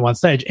 at one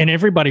stage, and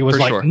everybody was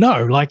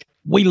no,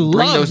 we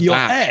love your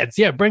ads.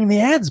 Yeah, bring the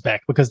ads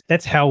back, because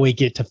that's how we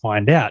get to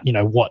find out,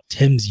 what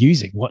Tim's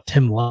using, what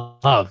Tim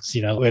loves,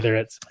 whether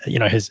it's,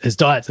 his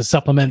diets, his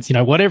supplements,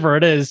 whatever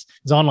it is,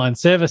 his online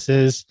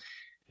services.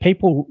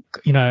 People,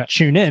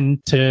 tune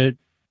in to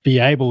be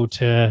able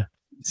to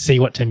see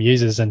what Tim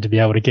uses and to be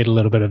able to get a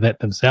little bit of that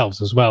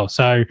themselves as well.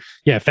 So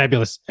yeah,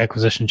 fabulous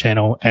acquisition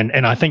channel. And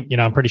I think,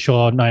 I'm pretty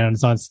sure 99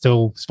 Designs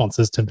still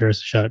sponsors the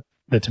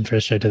Tim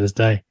Ferriss Show to this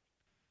day.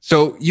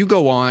 So you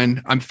go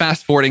on, I'm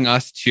fast forwarding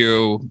us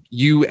to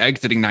you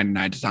exiting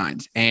 99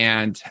 Designs.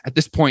 And at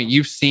this point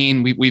you've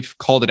seen, we've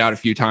called it out a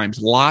few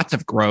times, lots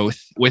of growth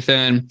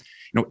within,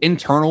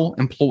 internal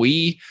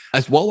employee,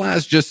 as well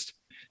as just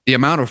the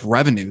amount of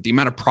revenue, the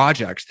amount of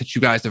projects that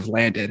you guys have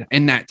landed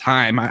in that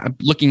time. I'm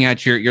looking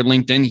at your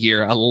LinkedIn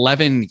here,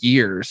 11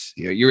 years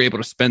you're able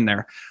to spend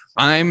there.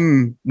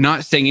 I'm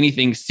not saying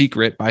anything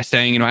secret by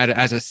saying,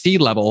 as a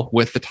C-level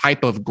with the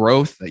type of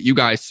growth that you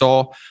guys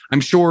saw,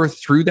 I'm sure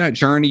through that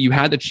journey, you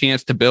had the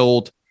chance to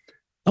build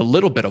a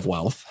little bit of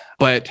wealth,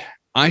 but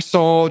I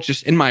saw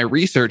just in my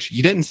research,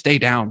 you didn't stay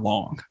down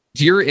long.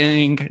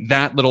 During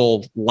that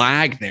little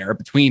lag there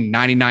between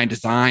 99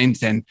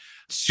 Designs and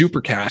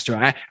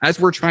Supercaster, as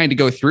we're trying to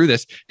go through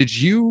this, did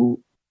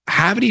you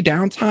have any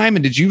downtime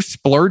and did you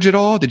splurge at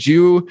all? Did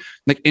you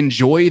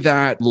enjoy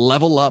that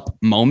level up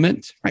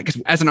moment? Right? Because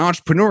as an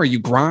entrepreneur, you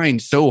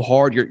grind so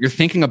hard. You're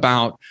thinking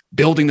about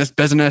building this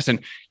business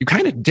and you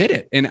kind of did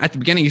it. And at the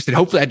beginning, you said,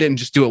 hopefully I didn't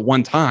just do it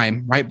one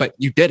time, right? But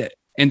you did it.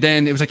 And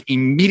then it was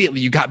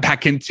immediately you got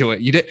back into it.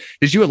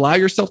 Did you allow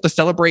yourself to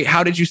celebrate?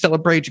 How did you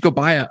celebrate? Did you go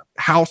buy a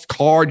house,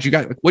 car?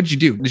 What did you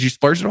do? Did you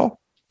splurge at all?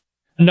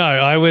 No,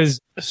 I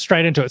was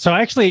straight into it. So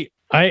I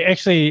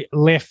actually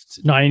left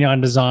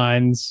 99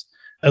 Designs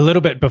a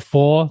little bit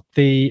before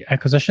the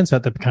acquisition. So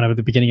at the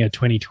beginning of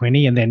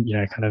 2020. And then,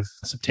 kind of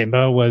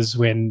September was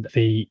when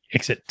the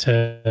exit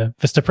to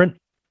Vistaprint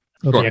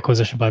or the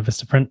acquisition by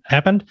Vistaprint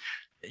happened.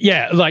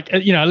 Yeah.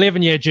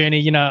 11-year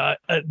journey,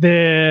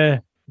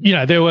 there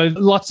were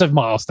lots of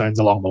milestones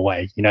along the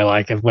way,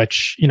 of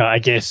which, I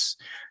guess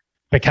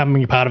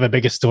becoming part of a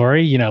bigger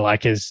story,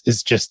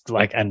 is just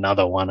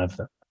another one of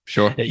them.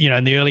 Sure.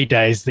 In the early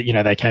days that,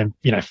 they came,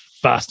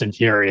 fast and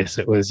furious.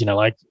 It was,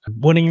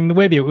 winning the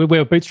web. We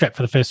were bootstrapped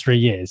for the first 3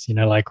 years,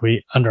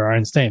 we under our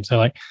own steam.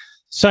 So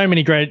so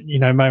many great,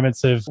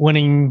 moments of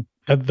winning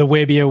the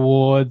Webby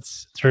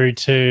Awards through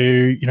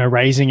to,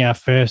 raising our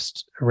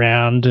first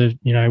round of,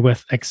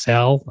 with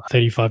Excel,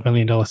 $35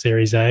 million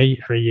Series A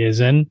 3 years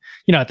in.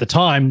 At the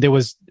time there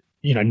was,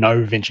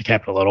 no venture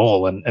capital at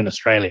all in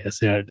Australia.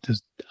 So, it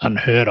was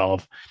unheard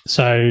of.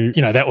 So,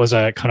 that was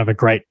a kind of a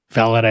great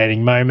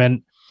validating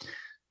moment.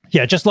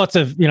 Yeah, just lots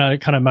of,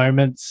 kind of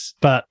moments.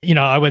 But,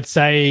 I would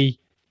say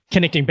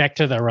connecting back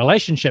to the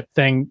relationship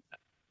thing,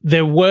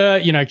 there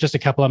were, just a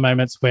couple of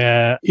moments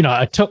where,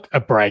 I took a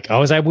break. I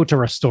was able to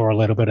restore a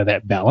little bit of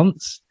that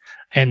balance.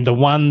 And the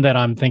one that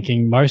I'm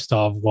thinking most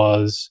of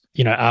was,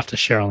 after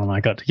Cheryl and I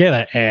got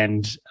together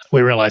and we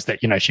realized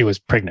that, she was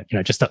pregnant,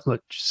 just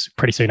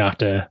pretty soon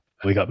after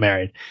we got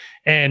married.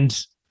 And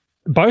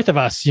both of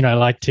us,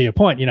 like to your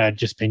point,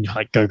 just been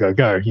like, go,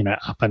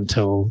 up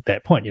until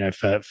that point,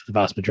 for the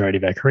vast majority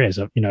of our careers.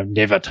 I've,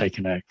 never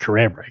taken a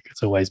career break.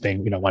 It's always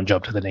been, one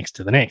job to the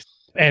next.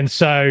 And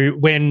so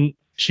when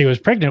she was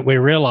pregnant, we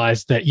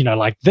realized that,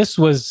 this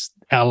was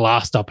our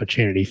last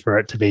opportunity for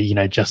it to be,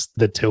 just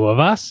the two of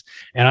us.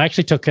 And I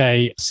actually took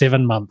a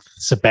 7-month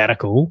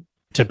sabbatical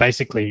to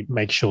basically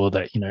make sure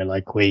that,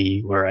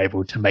 we were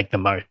able to make the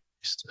most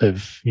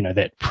of,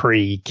 that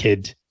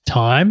pre-kid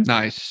time.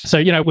 Nice.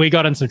 So, we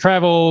got in some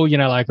travel, we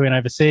went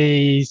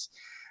overseas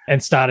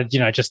and started,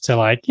 just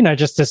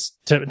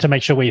to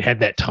make sure we had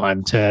that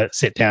time to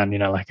set down,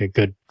 a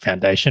good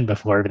foundation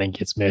before everything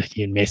gets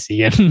murky and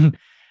messy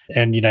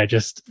and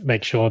just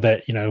make sure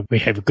that, we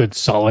have a good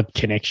solid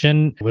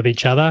connection with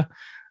each other.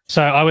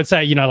 So I would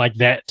say,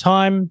 that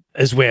time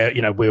is where,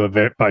 we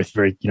were both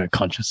very,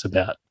 conscious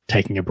about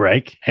taking a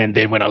break. And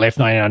then when I left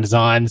 99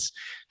 Designs,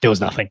 there was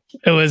nothing.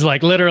 It was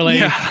like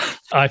literally,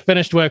 I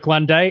finished work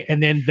one day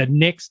and then the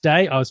next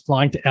day I was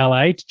flying to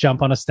LA to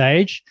jump on a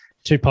stage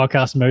to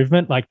Podcast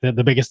Movement, like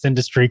the biggest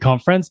industry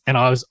conference. And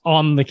I was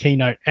on the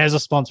keynote as a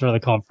sponsor of the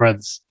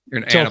conference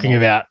talking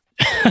about,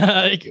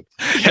 it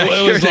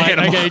was like,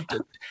 okay,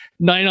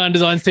 99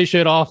 Designs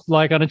t-shirt off,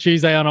 like on a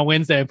Tuesday, on a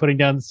Wednesday, I'm putting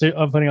on the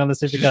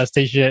Supercars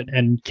t-shirt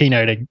and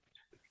keynoting.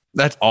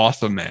 That's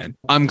awesome, man.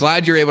 I'm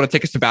glad you're able to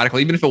take a sabbatical,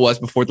 even if it was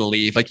before the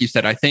leave. Like you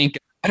said,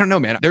 I don't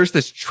know, man, there's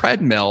this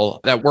treadmill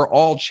that we're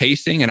all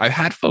chasing. And I've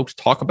had folks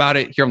talk about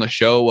it here on the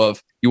show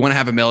of you want to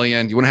have $1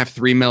 million, you want to have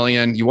 3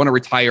 million, you want to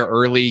retire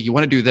early, you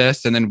want to do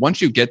this. And then once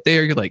you get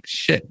there, you're like,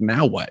 shit,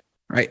 now what?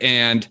 Right.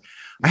 And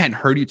I hadn't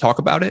heard you talk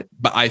about it,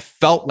 but I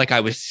felt like I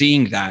was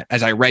seeing that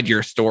as I read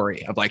your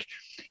story of like,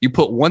 you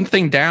put one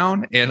thing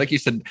down and like you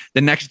said,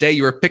 the next day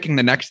you were picking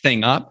the next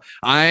thing up.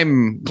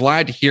 I'm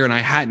glad to hear, and I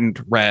hadn't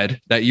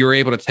read that you were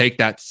able to take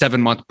that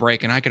 7-month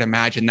break. And I can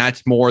imagine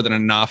that's more than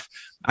enough.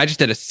 I just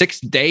did a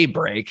 6-day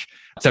break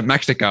to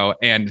Mexico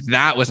and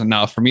that was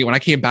enough for me. When I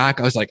came back,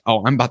 I was like,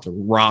 oh, I'm about to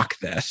rock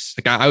this.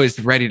 Like I was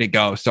ready to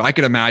go. So I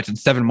could imagine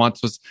 7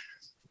 months was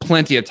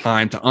plenty of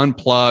time to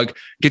unplug,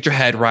 get your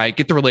head right,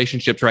 get the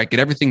relationships right, get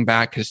everything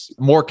back because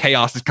more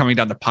chaos is coming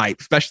down the pipe,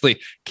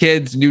 especially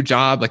kids, new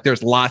job. Like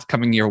there's lots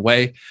coming your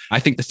way. I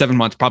think the 7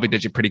 months probably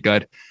did you pretty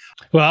good.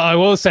 Well, I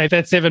will say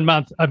that 7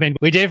 months, I mean,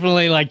 we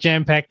definitely like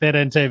jam-packed that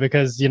into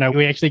because,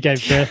 we actually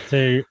gave birth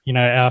to,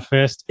 our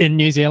first in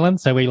New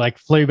Zealand. So we like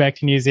flew back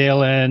to New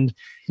Zealand,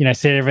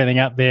 set everything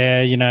up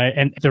there,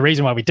 and the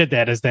reason why we did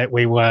that is that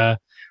we were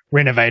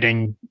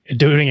renovating,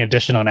 doing an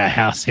addition on our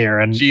house here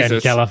in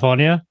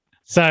California.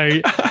 So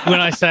when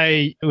I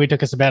say we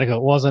took a sabbatical,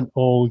 it wasn't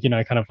all,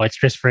 kind of like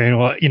stress-free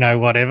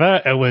and,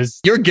 whatever. It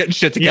was... You're getting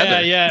shit together.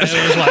 Yeah.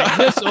 It was like,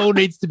 this all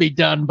needs to be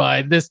done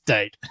by this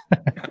date.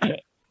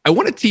 I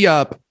want to tee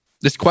up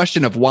this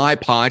question of why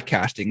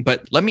podcasting,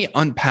 but let me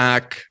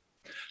unpack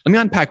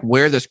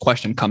where this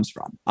question comes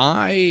from.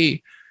 I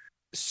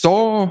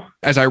saw,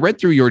 as I read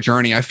through your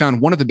journey, I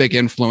found one of the big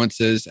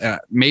influences.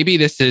 Maybe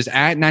this is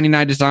at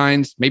 99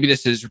 Designs. Maybe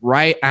this is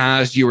right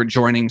as you were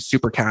joining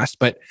Supercast.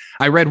 But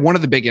I read one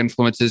of the big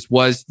influences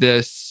was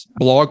this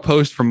blog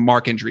post from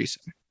Marc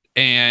Andreessen.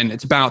 And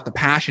it's about the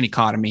passion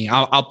economy.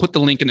 I'll put the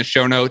link in the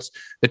show notes.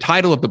 The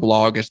title of the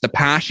blog is The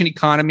Passion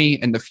Economy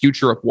and the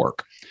Future of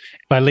Work.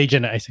 By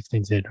Legion at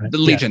A16Z, right? The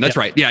Legion, that's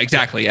right. Yeah,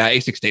 exactly. Yeah,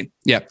 A16.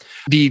 Yeah.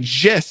 The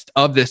gist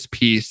of this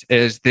piece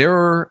is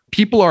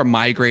people are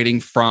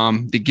migrating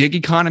from the gig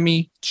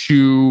economy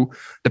to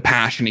the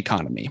passion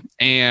economy.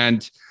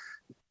 And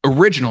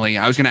originally,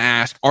 I was going to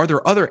ask, are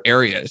there other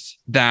areas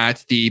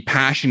that the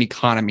passion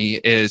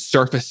economy is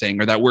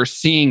surfacing or that we're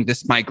seeing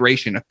this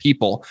migration of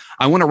people?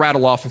 I want to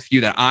rattle off a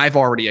few that I've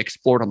already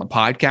explored on the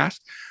podcast.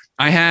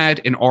 I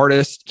had an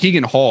artist,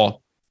 Keegan Hall.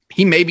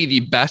 He may be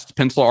the best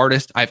pencil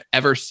artist I've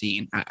ever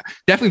seen.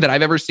 Definitely that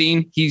I've ever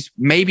seen. He's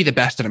maybe the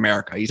best in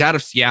America. He's out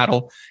of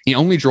Seattle. He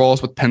only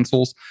draws with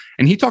pencils.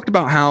 And he talked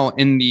about how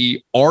in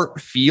the art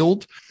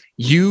field,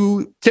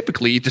 you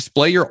typically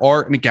display your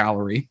art in a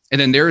gallery, and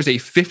then there is a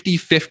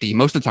 50-50,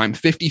 most of the time,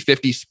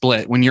 50-50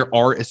 split. When your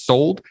art is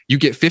sold, you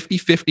get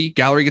 50-50,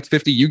 gallery gets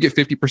 50, you get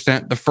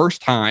 50% the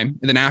first time.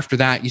 And then after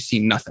that, you see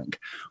nothing.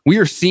 We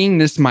are seeing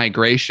this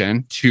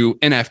migration to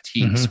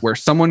NFTs where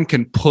someone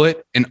can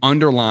put an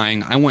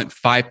underlying, I want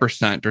 5%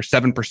 or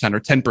 7% or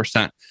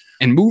 10%.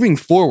 And moving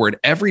forward,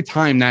 every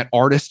time that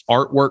artist's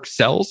artwork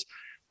sells,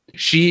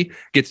 She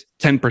gets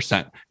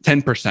 10%,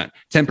 10%,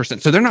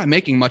 10%. So they're not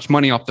making much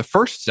money off the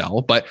first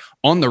sell, but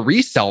on the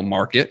resell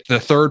market, the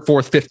third,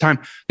 fourth, fifth time,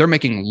 they're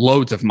making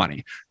loads of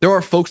money. There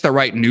are folks that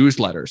write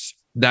newsletters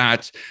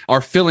that are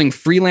filling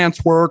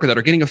freelance work or that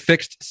are getting a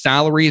fixed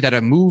salary that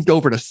have moved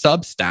over to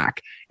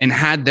Substack and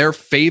had their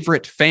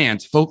favorite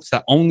fans, folks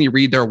that only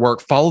read their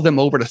work, follow them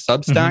over to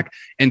Substack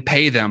and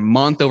pay them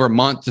month over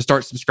month to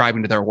start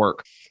subscribing to their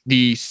work.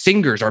 The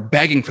singers are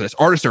begging for this.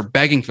 Artists are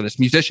begging for this.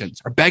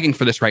 Musicians are begging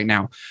for this right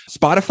now.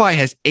 Spotify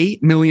has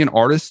 8 million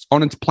artists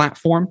on its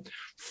platform.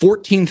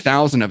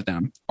 14,000 of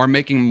them are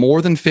making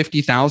more than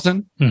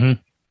 50,000.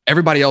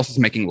 Everybody else is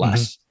making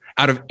less.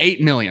 Out of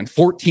 8 million,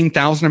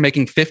 14,000 are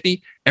making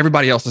 50.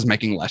 Everybody else is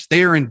making less.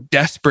 They are in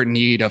desperate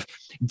need of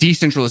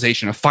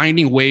decentralization, of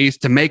finding ways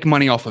to make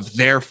money off of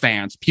their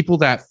fans, people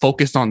that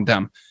focus on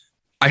them.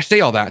 I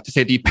say all that to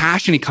say the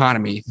passion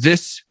economy,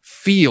 this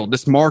field,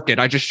 this market,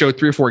 I just showed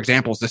 3 or 4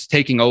 examples, this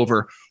taking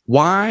over.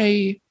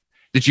 Why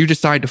did you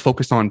decide to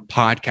focus on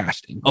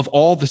podcasting? Of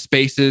all the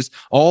spaces,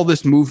 all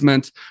this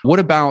movement, what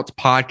about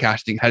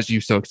podcasting has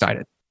you so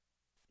excited?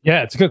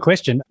 Yeah, it's a good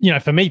question.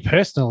 For me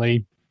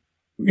personally,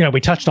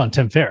 we touched on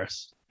Tim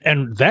Ferriss,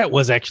 and that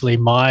was actually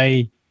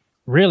my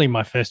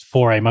first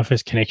foray, my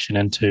first connection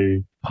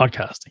into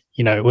podcasting.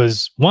 It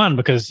was one,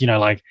 because,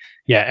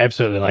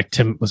 absolutely, like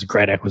Tim was a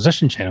great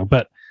acquisition channel,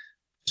 but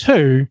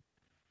 2,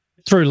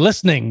 through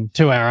listening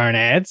to our own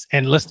ads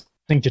and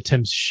listening to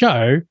Tim's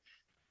show,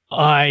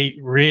 I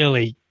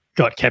really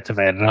got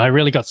captivated and I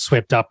really got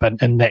swept up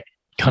in that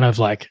kind of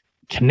like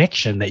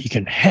connection that you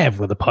can have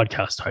with a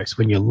podcast host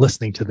when you're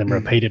listening to them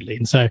repeatedly.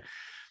 And so,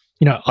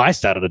 I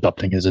started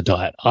adopting his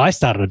diet. I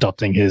started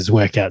adopting his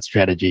workout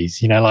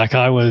strategies.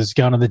 I was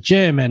going to the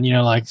gym and,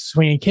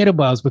 swinging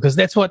kettlebells because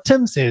that's what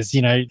Tim says,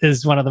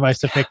 is one of the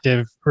most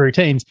effective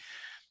routines.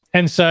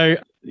 And so,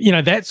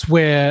 that's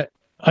where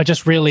I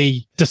just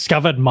really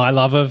discovered my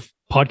love of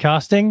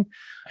podcasting.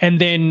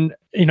 And then,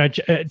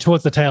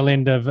 towards the tail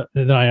end of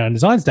the 99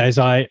 Designs days,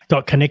 I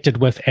got connected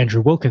with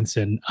Andrew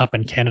Wilkinson up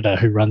in Canada,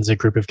 who runs a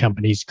group of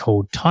companies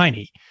called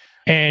Tiny.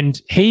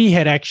 And he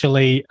had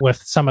actually, with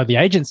some of the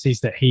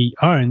agencies that he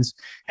owns,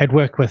 had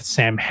worked with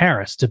Sam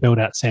Harris to build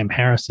out Sam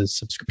Harris's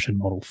subscription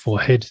model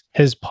for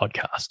his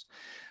podcast.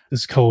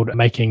 It's called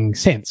Making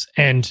Sense,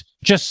 and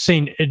just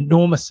seen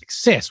enormous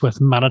success with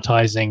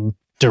monetizing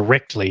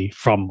directly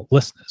from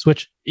listeners,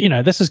 which,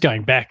 this is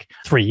going back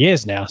 3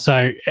 years now.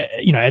 So,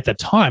 at the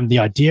time, the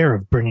idea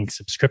of bringing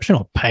subscription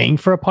or paying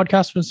for a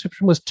podcast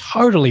subscription was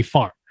totally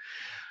foreign.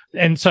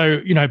 And so,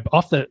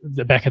 off the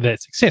back of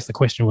that success, the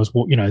question was,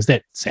 well, is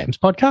that Sam's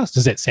podcast?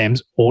 Is that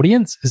Sam's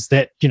audience? Is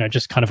that,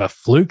 just kind of a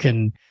fluke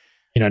and,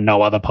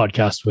 no other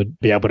podcast would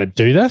be able to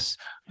do this?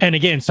 And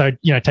again, so,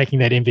 taking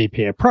that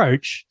MVP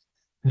approach,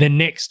 the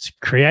next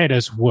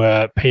creators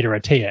were Peter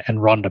Attia and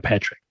Rhonda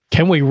Patrick.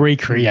 Can we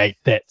recreate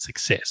that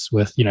success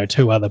with,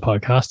 2 other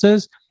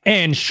podcasters?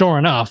 And sure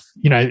enough,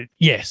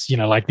 yes,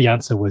 the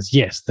answer was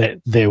yes, that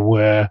there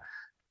were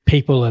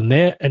people in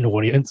an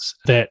audience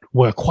that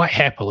were quite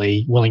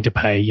happily willing to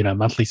pay, a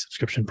monthly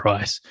subscription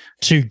price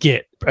to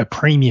get a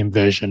premium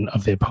version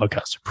of their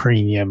podcast, a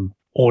premium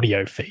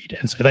audio feed.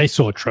 And so they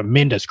saw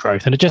tremendous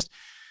growth, and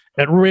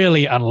it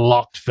really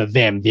unlocked for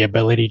them the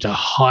ability to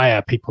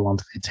hire people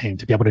onto their team,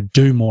 to be able to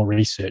do more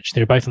research.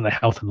 They're both in the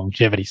health and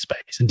longevity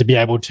space, and to be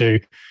able to,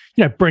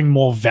 bring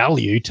more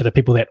value to the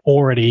people that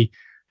already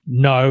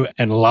know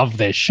and love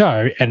their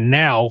show and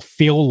now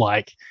feel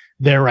like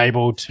they're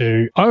able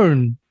to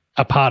own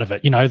a part of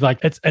it.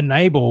 It's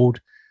enabled,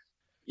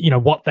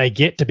 what they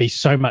get to be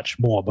so much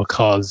more,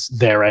 because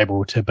they're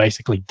able to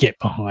basically get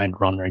behind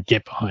Rhonda and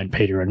get behind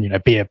Peter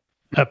and, be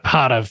a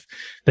part of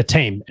the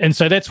team. And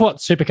so that's what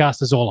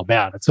Supercast is all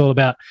about. It's all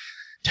about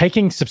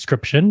taking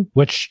subscription,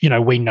 which,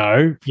 we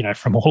know,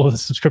 from all of the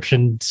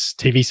subscription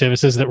TV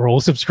services that we're all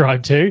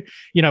subscribed to,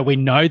 we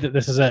know that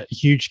this is a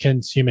huge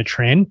consumer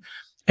trend,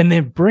 and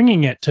then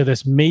bringing it to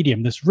this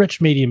medium, this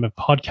rich medium of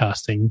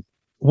podcasting,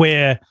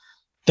 where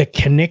the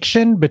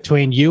connection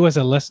between you as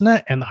a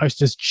listener and the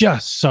host is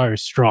just so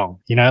strong,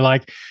 so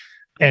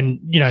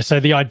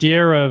the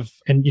idea of,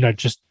 and,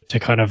 just to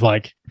kind of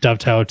like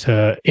dovetail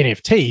to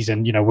NFTs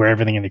and, where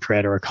everything in the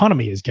creator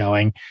economy is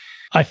going,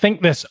 I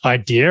think this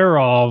idea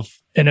of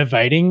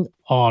innovating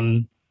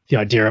on the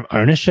idea of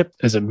ownership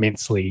is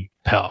immensely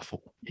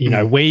powerful.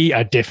 We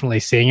are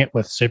definitely seeing it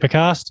with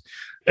Supercast.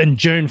 In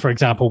June, for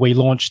example, we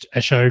launched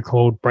a show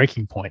called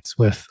Breaking Points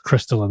with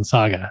Crystal and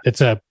Saga.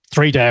 It's a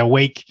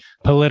 3-day-a-week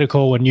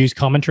political and news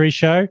commentary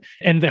show.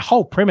 And the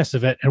whole premise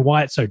of it and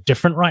why it's so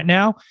different right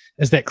now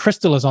is that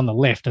Crystal is on the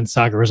left and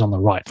Saga is on the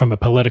right from a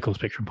political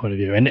spectrum point of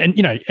view. And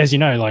as you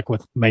know, like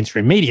with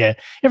mainstream media,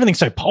 everything's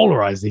so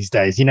polarized these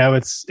days.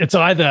 It's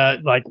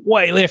either like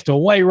way left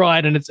or way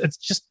right. And it's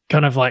just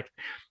kind of like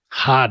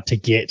hard to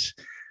get,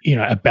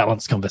 a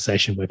balanced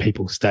conversation where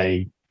people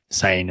stay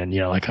sane and,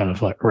 kind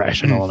of like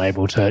rational and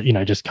able to,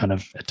 just kind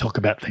of talk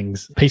about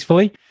things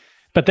peacefully.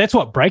 But that's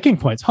what Breaking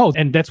Points holds.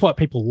 And that's what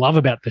people love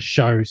about the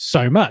show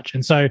so much.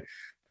 And so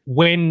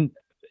when,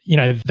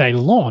 they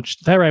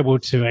launched, they're able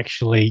to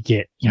actually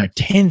get,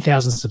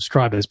 10,000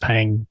 subscribers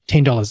paying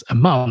 $10 a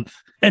month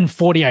in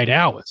 48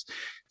 hours.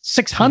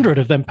 600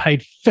 of them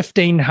paid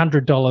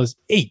 $1,500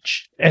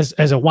 each as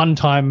a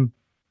one-time,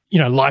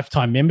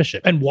 lifetime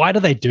membership. And why do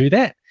they do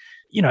that?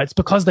 It's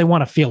because they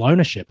want to feel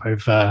ownership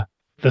over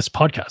this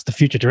podcast, the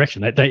future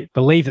direction. They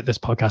believe that this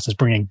podcast is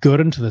bringing good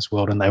into this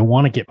world, and they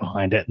want to get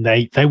behind it. And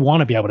they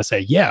want to be able to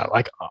say, yeah,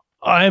 like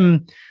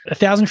I'm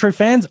 1,000 True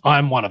Fans.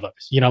 I'm one of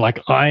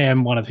those, I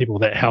am one of the people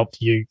that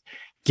helped you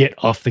get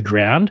off the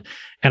ground.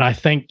 And I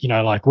think,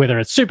 whether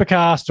it's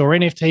Supercast or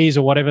NFTs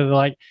or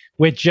whatever,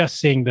 we're just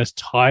seeing this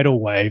tidal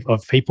wave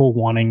of people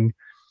wanting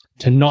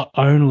to not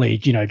only,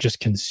 just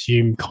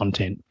consume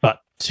content, but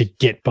to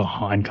get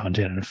behind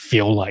content and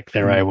feel like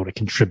they're able to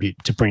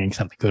contribute to bringing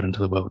something good into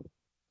the world.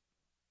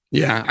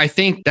 Yeah, I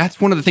think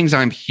that's one of the things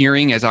I'm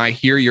hearing as I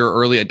hear your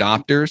early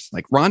adopters.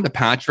 Like Rhonda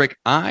Patrick,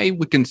 I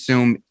would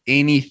consume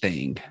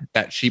anything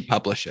that she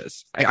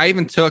publishes. I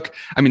even took,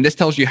 this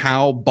tells you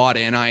how bought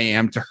in I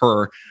am to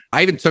her.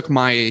 I even took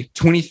my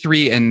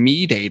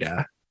 23andMe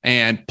data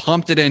and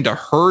pumped it into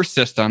her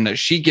system that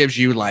she gives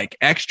you like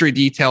extra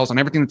details on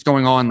everything that's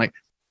going on. Like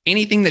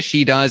anything that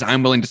she does,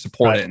 I'm willing to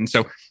support it. And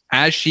so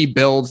as she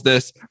builds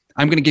this,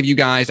 I'm going to give you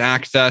guys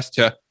access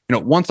to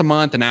once a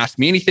month and ask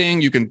me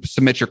anything. You can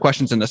submit your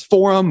questions in this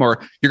forum, or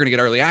you're going to get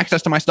early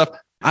access to my stuff.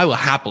 I will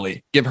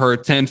happily give her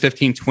 10,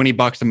 15,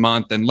 $20 a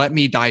month and let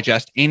me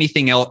digest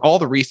anything else, all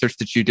the research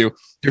that you do.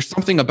 There's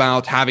something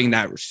about having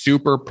that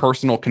super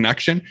personal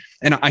connection.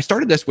 And I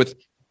started this with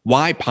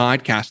why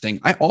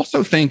podcasting. I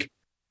also think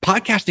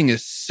podcasting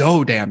is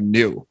so damn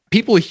new.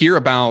 People hear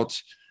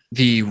about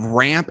the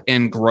ramp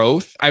in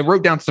growth. I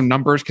wrote down some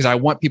numbers because I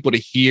want people to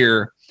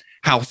hear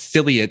how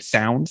silly it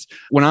sounds.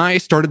 When I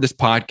started this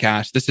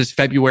podcast, this is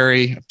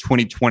February of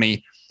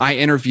 2020, I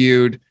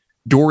interviewed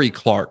Dorie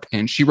Clark,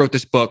 and she wrote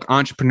this book,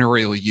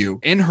 Entrepreneurial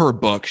You. In her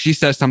book, she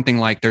says something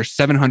like there's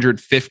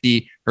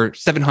 750 or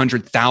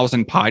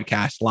 700,000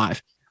 podcasts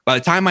live. By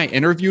the time I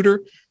interviewed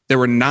her, there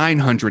were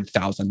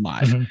 900,000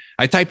 live. Mm-hmm.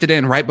 I typed it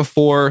in right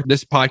before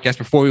this podcast,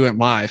 before we went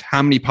live,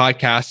 how many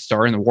podcasts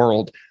are in the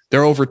world. There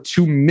are over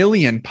 2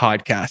 million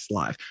podcasts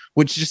live,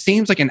 which just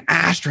seems like an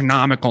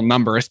astronomical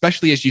number,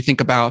 especially as you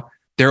think about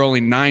there are only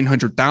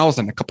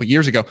 900,000 a couple of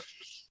years ago.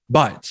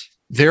 But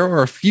there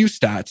are a few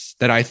stats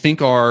that I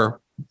think are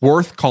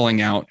worth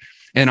calling out.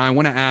 And I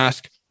want to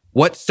ask,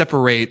 what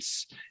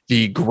separates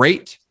the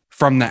great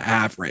from the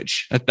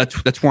average?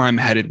 That's where I'm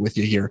headed with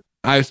you here.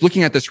 I was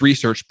looking at this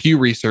research. Pew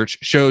Research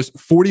shows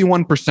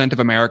 41% of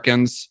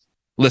Americans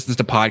listens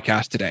to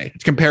podcasts today.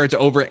 It's compared to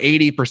over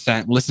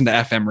 80% listen to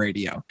FM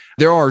radio.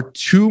 There are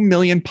 2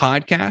 million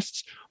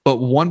podcasts, but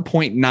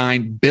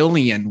 1.9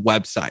 billion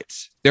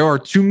websites. There are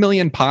 2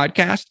 million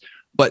podcasts,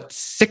 but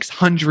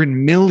 600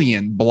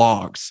 million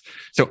blogs.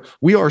 So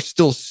we are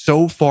still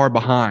so far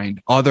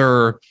behind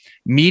other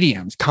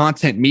mediums,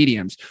 content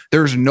mediums.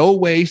 There's no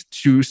way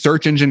to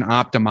search engine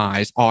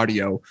optimize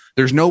audio.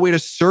 There's no way to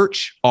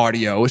search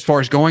audio as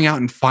far as going out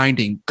and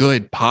finding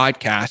good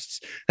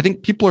podcasts. I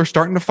think people are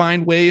starting to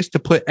find ways to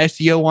put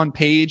SEO on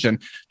page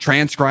and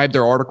transcribe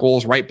their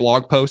articles, write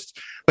blog posts,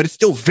 but it's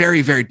still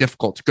very, very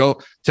difficult to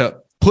go to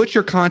put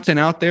your content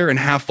out there and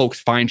have folks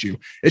find you.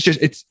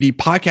 It's the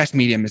podcast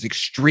medium is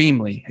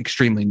extremely,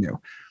 extremely new.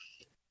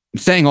 I'm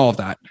saying all of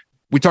that.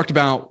 We talked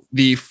about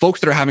the folks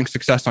that are having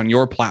success on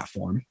your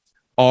platform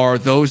are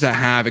those that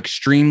have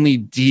extremely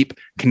deep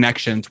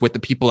connections with the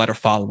people that are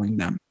following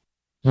them.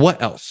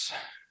 What else?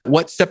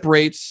 What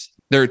separates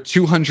there are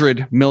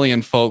 200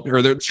 million folk,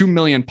 or there are 2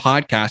 million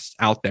podcasts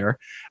out there.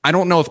 I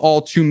don't know if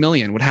all 2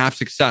 million would have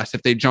success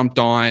if they jumped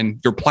on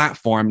your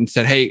platform and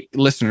said, hey,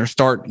 listeners,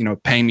 start,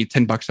 paying me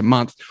 $10 a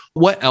month.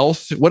 What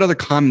else? What other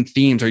common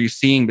themes are you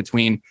seeing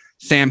between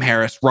Sam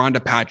Harris,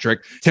 Rhonda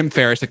Patrick, Tim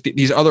Ferriss, like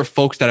these other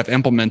folks that have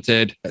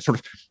implemented that sort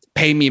of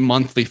pay me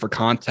monthly for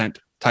content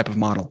type of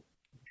model?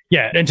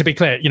 Yeah, and to be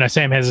clear,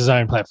 Sam has his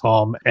own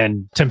platform,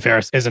 and Tim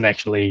Ferriss isn't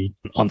actually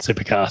on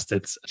Supercast.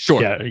 It's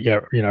sure,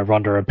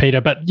 Rhonda and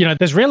Peter. But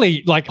there's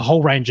really like a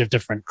whole range of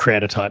different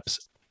creator types.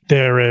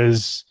 There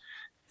is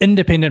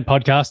independent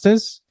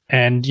podcasters,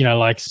 and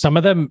some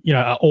of them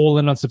are all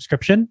in on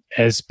subscription,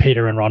 as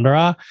Peter and Rhonda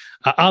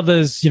are.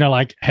 Others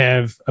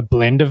have a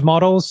blend of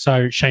models.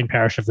 So Shane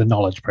Parrish of the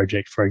Knowledge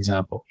Project, for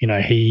example,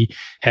 he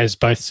has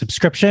both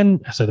subscription,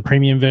 so the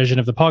premium version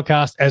of the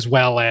podcast, as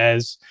well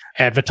as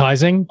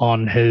advertising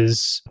on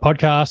his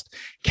podcast.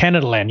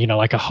 Canadaland,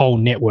 like a whole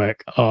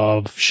network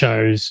of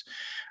shows,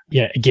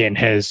 again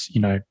has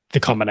the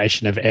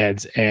combination of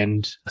ads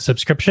and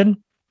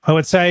subscription. I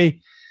would say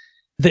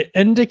the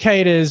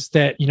indicators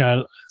that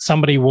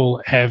somebody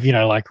will have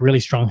really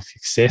strong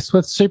success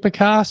with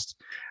Supercast,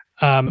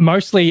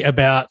 mostly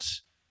about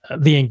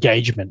the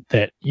engagement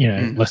that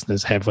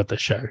listeners have with the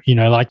show.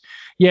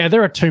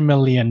 There are 2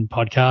 million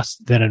podcasts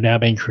that have now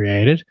been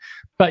created,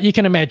 but you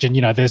can imagine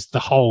there's the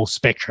whole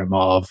spectrum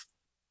of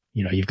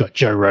you've got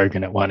Joe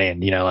Rogan at one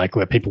end, like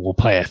where people will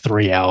play a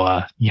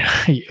 3-hour,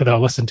 they'll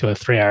listen to a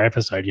 3-hour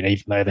episode,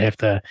 even though they have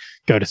to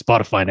go to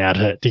Spotify now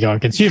to go and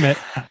consume it,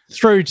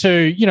 through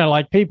to,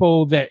 like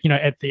people that,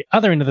 at the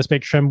other end of the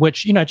spectrum,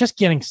 which, just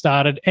getting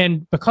started.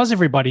 And because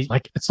everybody,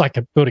 like, it's like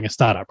building a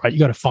startup, right? You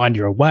got to find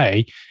your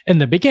way. In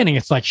the beginning,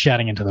 it's like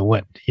shouting into the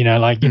wind,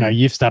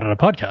 you've started a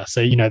podcast, so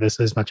you know this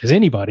as much as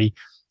anybody.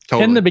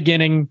 Totally. In the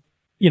beginning,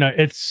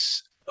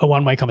 it's a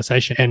one-way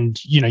conversation,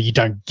 and you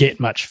don't get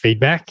much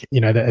feedback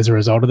as a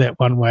result of that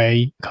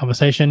one-way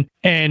conversation,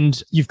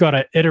 and you've got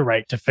to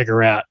iterate to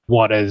figure out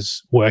what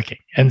is working.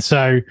 And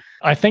so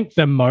I think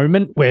the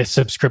moment where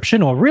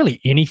subscription, or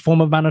really any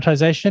form of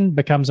monetization,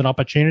 becomes an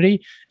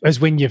opportunity is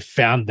when you've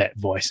found that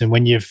voice, and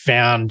when you've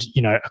found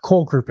a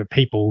core group of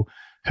people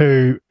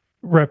who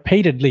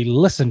repeatedly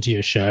listen to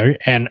your show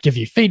and give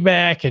you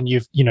feedback, and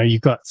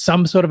you've got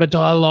some sort of a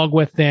dialogue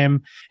with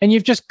them, and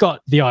you've just got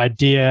the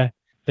idea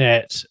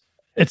that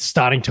it's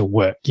starting to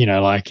work,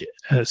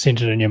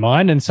 centered in your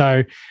mind. And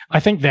so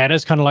I think that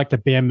is kind of like the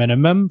bare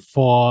minimum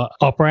for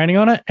operating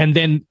on it. And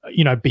then,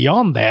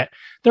 beyond that,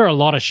 there are a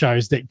lot of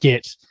shows that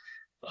get,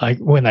 like,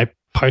 when they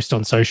post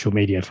on social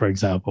media, for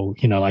example,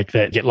 like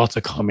that, get lots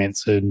of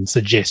comments and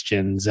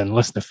suggestions and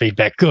listener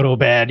feedback, good or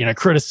bad,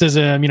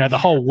 criticism, the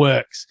whole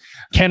works.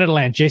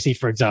 Canadaland Jesse,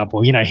 for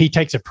example, he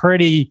takes a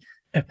pretty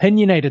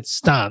opinionated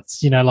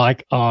stance,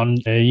 like on,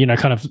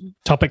 kind of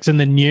topics in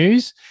the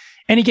news.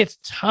 And he gets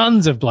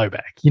tons of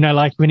blowback,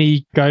 like when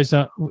he goes,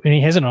 when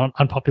he has an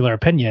unpopular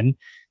opinion,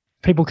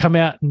 people come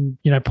out and,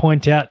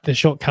 point out the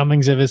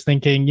shortcomings of his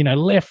thinking,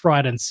 left,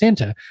 right, and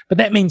center. But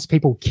that means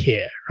people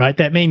care, right?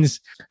 That means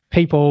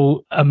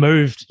people are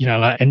moved,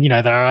 and,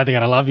 they're either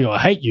going to love you or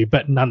hate you,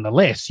 but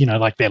nonetheless,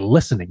 like they're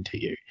listening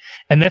to you.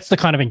 And that's the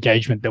kind of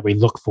engagement that we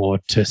look for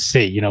to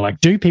see,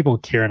 like, do people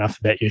care enough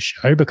about your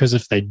show? Because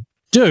if they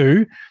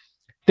do,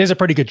 there's a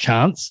pretty good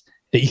chance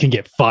that you can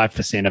get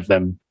 5% of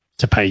them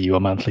to pay you a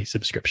monthly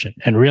subscription.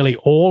 And really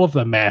all of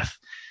the math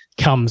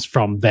comes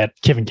from that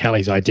Kevin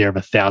Kelly's idea of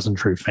 1,000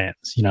 true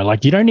fans.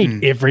 Like, you don't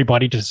need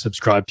everybody to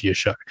subscribe to your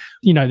show.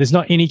 There's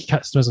not any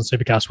customers on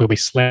Supercast where we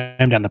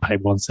slam down the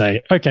paywall and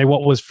say, okay,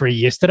 what was free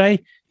yesterday,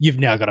 you've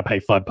now got to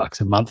pay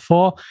 $5 a month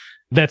for.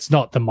 That's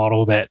not the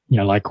model that,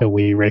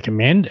 we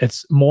recommend.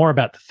 It's more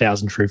about the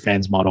 1,000 true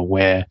fans model,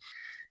 where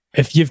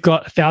if you've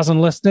got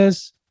 1,000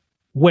 listeners,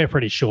 we're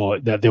pretty sure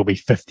that there'll be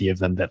 50 of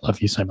them that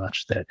love you so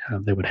much that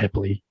they would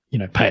happily,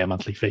 pay a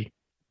monthly fee.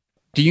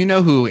 Do you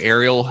know who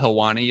Ariel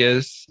Helwani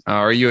is?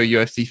 Are you a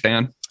UFC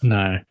fan?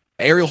 No.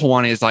 Ariel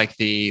Helwani is like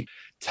the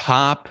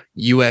top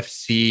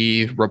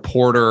UFC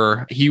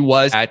reporter. He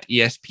was at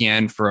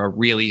ESPN for a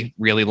really,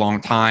 really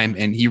long time,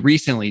 and he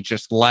recently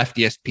just left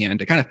ESPN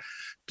to kind of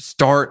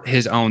start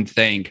his own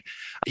thing.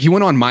 He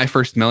went on My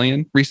First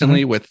Million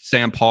recently with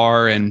Sam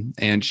Parr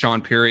and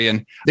Sean Peary,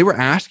 and they were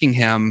asking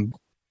him,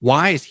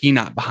 why is he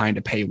not behind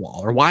a paywall?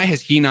 Or why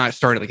has he not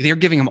started? Like, they're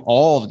giving him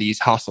all of these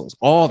hustles,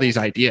 all these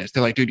ideas.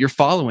 They're like, dude, you're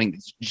following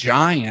this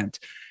giant.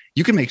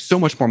 You can make so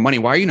much more money.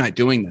 Why are you not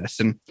doing this?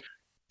 And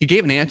he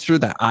gave an answer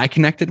that I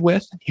connected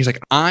with. He's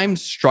like, I'm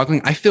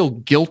struggling. I feel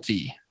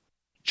guilty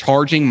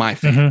charging my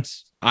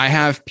fans. I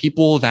have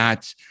people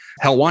that,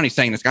 Helwani's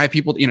saying this guy,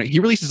 people, he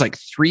releases like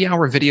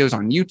 3-hour videos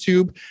on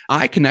YouTube.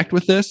 I connect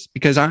with this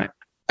because I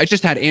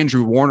just had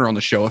Andrew Warner on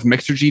the show of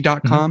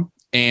Mixergy.com.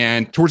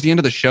 And towards the end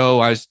of the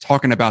show, I was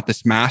talking about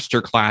this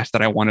master class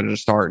that I wanted to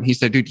start. And he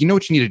said, dude, you know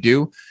what you need to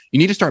do? You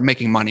need to start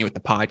making money with the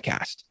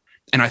podcast.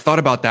 And I thought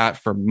about that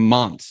for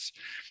months.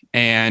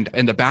 And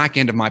in the back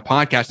end of my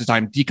podcast, as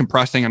I'm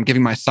decompressing, I'm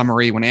giving my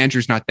summary. When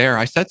Andrew's not there,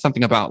 I said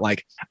something about,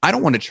 like, I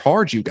don't want to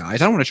charge you guys.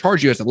 I don't want to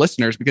charge you as the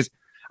listeners, because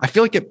I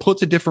feel like it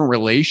puts a different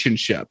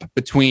relationship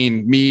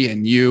between me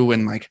and you.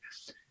 And like,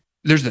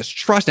 there's this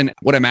trust. And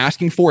what I'm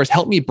asking for is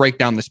help me break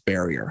down this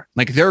barrier.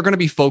 Like, there are going to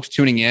be folks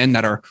tuning in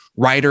that are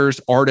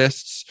writers,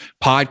 artists,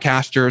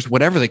 podcasters,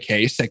 whatever the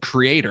case, a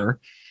creator,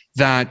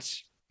 that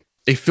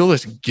they feel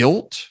this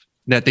guilt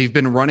that they've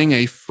been running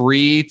a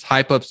free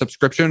type of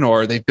subscription,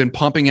 or they've been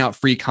pumping out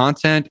free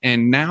content,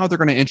 and now they're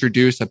going to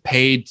introduce a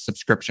paid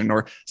subscription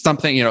or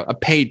something, a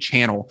paid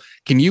channel.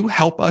 Can you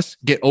help us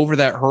get over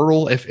that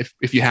hurdle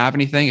if you have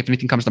anything, if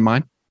anything comes to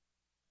mind?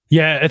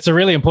 Yeah, it's a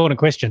really important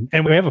question.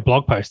 And we have a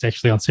blog post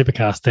actually on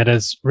Supercast that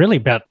is really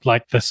about,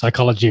 like, the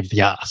psychology of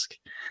the ask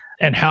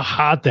and how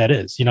hard that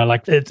is.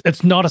 Like,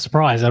 it's not a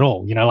surprise at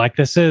all. Like,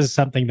 this is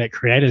something that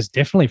creators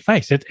definitely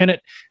face. It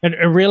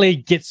really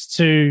gets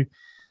to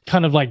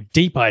kind of like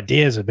deep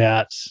ideas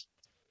about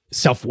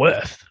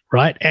self-worth,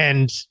 right?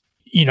 And,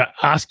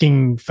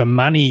 asking for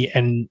money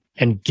and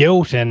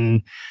guilt,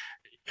 and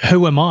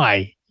who am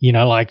I,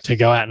 like, to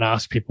go out and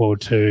ask people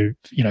to,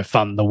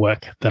 fund the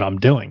work that I'm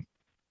doing.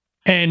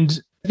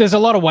 And there's a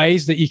lot of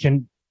ways that you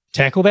can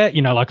tackle that,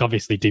 like,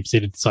 obviously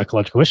deep-seated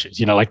psychological issues,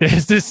 like,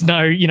 there's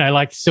no,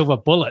 like, silver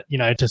bullet,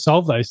 to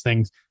solve those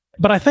things.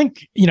 But I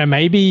think,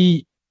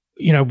 maybe,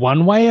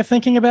 one way of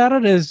thinking about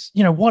it is,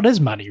 what is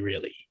money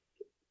really?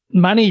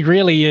 Money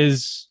really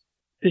is,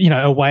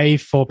 a way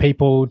for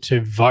people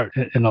to vote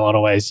in a lot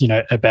of ways,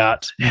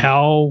 about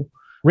how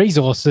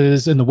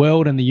resources in the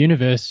world and the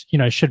universe,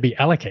 should be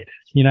allocated.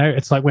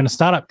 It's like when a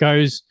startup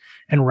goes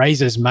and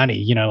raises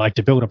money, like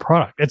to build a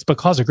product, it's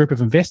because a group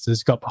of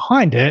investors got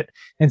behind it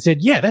and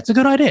said, yeah, that's a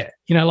good idea.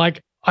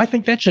 Like, I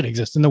think that should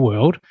exist in the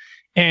world.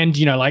 And,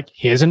 like,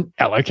 here's an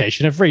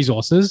allocation of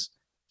resources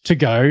to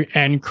go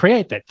and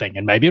create that thing.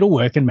 And maybe it'll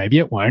work and maybe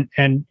it won't.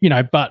 And,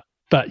 but,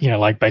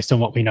 like, based on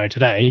what we know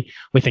today,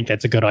 we think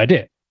that's a good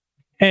idea.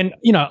 And,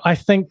 I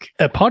think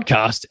a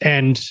podcast,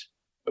 and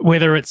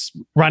whether it's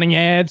running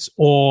ads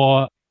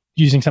or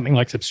using something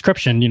like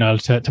subscription, to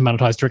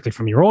monetize directly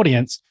from your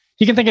audience,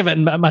 you can think of it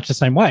in much the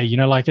same way.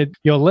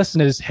 Your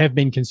listeners have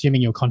been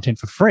consuming your content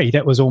for free.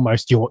 That was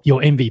almost your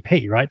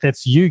MVP, right?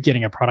 That's you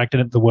getting a product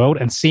into the world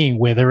and seeing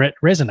whether it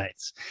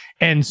resonates.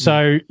 And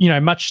so,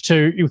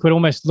 you could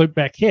almost loop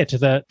back here to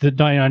the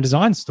 99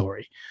 Design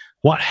story.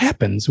 What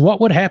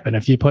would happen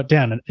if you put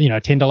down a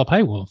 $10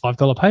 paywall,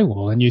 $5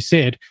 paywall, and you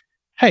said,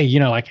 hey,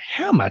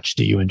 how much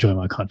do you enjoy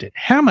my content?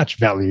 How much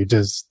value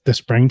does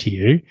this bring to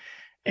you?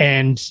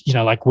 And,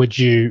 would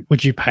you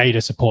pay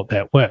to support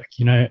that work?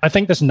 I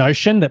think this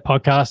notion that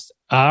podcasts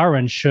are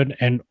and should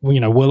and,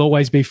 will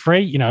always be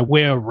free,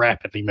 we're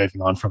rapidly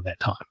moving on from that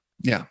time.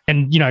 Yeah.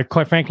 And,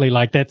 quite frankly,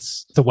 like,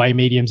 that's the way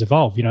mediums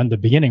evolve. In the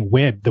beginning,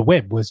 the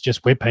web was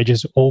just web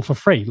pages all for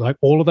free. Like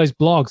all of those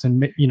blogs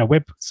and,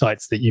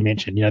 websites that you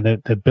mentioned,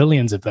 the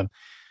billions of them.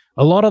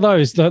 A lot of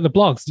those, the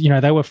blogs,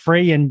 they were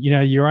free, and,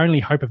 your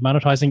only hope of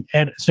monetizing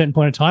at a certain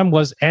point in time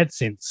was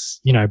AdSense,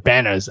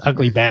 banners,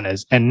 ugly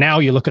banners. And now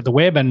you look at the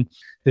web and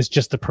there's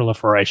just the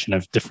proliferation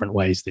of different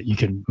ways that you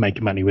can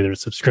make money, whether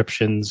it's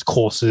subscriptions,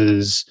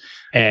 courses,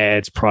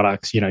 ads,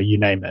 products, you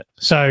name it.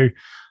 So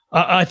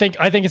I think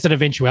it's an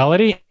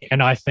eventuality.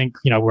 And I think,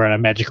 we're in a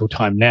magical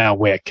time now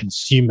where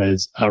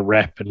consumers are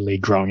rapidly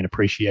growing an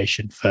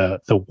appreciation for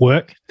the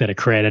work that a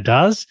creator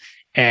does,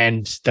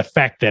 and the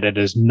fact that it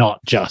is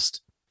not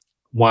just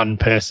one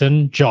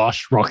person,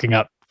 Josh, rocking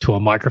up to a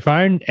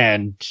microphone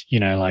and,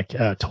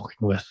 talking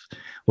with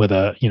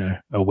a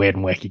weird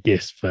and wacky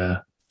guest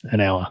for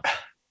an hour.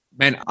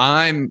 Man,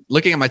 I'm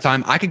looking at my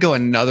time. I could go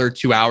another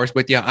 2 hours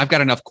with you. I've got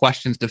enough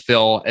questions to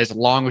fill as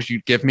long as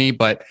you give me,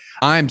 but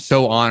I'm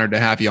so honored to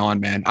have you on,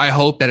 man. I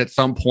hope that at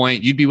some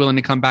point you'd be willing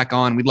to come back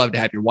on. We'd love to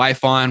have your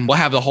wife on. We'll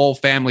have the whole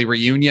family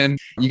reunion.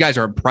 You guys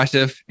are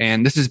impressive.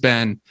 And it's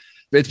been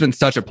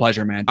such a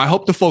pleasure, man. I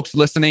hope the folks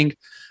listening,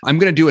 I'm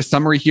going to do a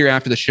summary here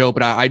after the show,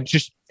 but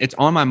it's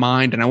on my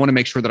mind and I want to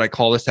make sure that I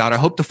call this out. I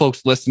hope the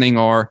folks listening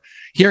are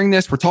hearing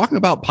this. We're talking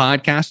about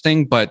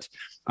podcasting, but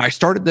I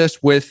started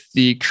this with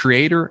the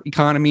creator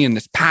economy and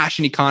this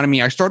passion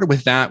economy. I started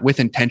with that with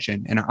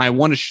intention. And I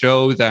want to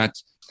show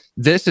that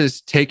this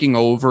is taking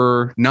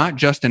over, not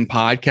just in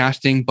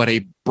podcasting, but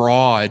a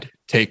broad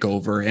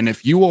takeover. And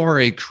if you are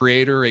a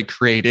creator, a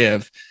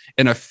creative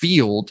in a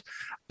field,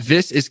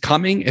 this is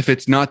coming if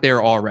it's not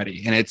there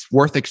already. And it's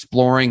worth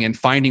exploring and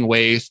finding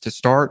ways to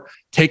start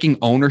taking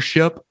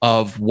ownership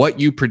of what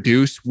you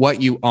produce, what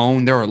you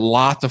own. There are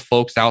lots of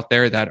folks out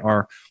there that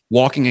are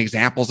walking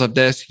examples of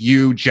this.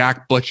 You,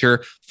 Jack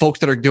Butcher, folks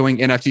that are doing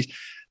NFTs.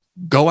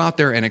 Go out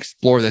there and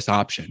explore this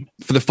option.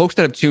 For the folks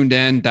that have tuned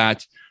in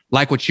that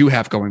like what you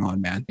have going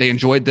on, man, they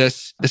enjoyed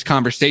this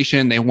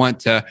conversation. They want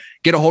to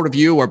get a hold of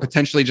you or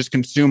potentially just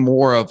consume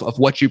more of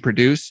what you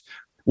produce.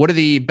 What are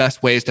the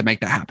best ways to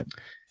make that happen?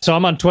 So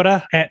I'm on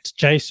Twitter at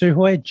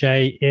JSewhoy,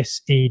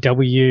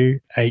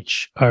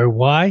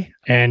 JSEWHOY.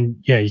 And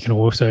yeah, you can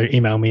also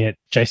email me at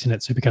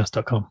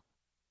jason@supercast.com.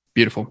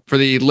 Beautiful. For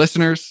the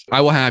listeners,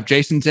 I will have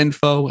Jason's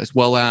info as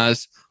well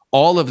as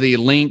all of the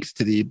links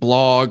to the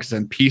blogs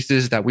and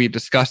pieces that we've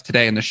discussed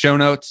today in the show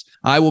notes.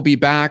 I will be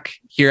back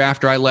here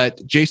after I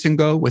let Jason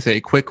go with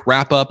a quick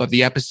wrap up of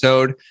the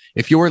episode.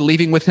 If you're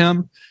leaving with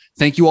him,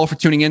 thank you all for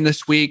tuning in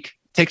this week.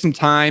 Take some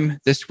time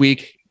this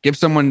week. Give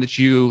someone that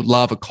you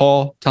love a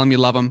call. Tell them you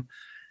love them.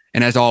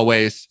 And as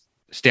always,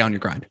 stay on your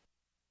grind.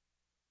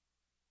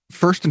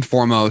 First and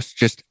foremost,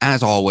 just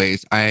as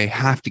always, I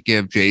have to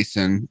give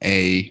Jason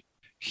a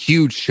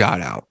huge shout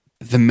out.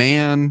 The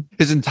man,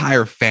 his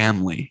entire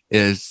family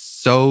is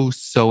so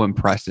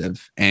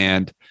impressive.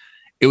 And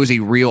it was a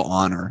real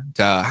honor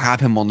to have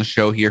him on the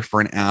show here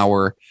for an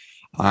hour.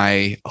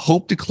 I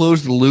hope to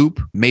close the loop,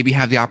 maybe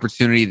have the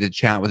opportunity to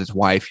chat with his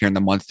wife here in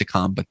the months to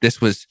come. But this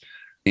was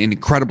an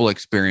incredible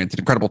experience, an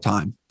incredible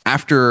time.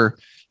 After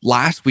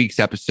last week's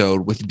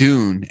episode with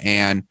Dune,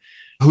 and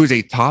who's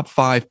a top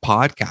 5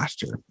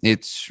 podcaster,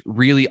 it's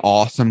really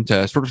awesome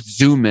to sort of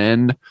zoom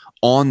in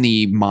on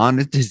the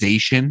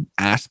monetization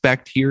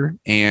aspect here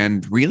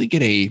and really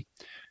get a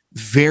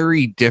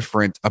very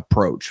different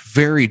approach,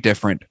 very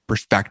different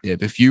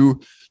perspective. If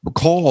you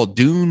recall,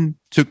 Dune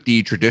took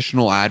the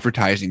traditional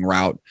advertising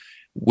route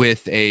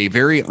with a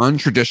very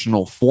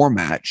untraditional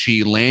format.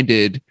 She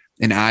landed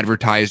an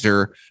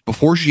advertiser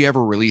before she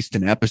ever released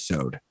an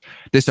episode.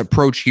 This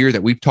approach here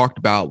that we've talked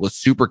about with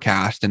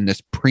Supercast and this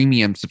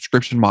premium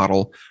subscription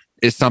model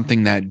is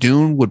something that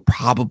Dune would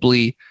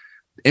probably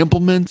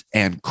implement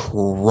and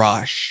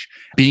crush,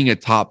 being a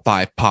top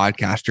 5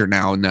 podcaster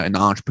now in the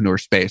entrepreneur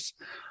space.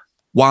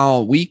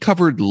 While we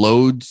covered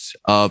loads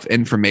of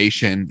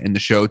information in the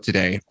show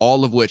today,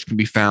 all of which can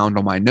be found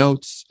on my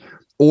notes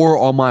or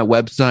on my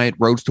website,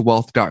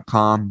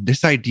 roadstowealth.com,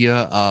 this idea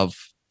of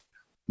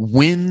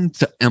when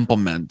to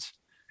implement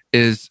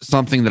is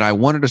something that I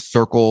wanted to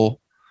circle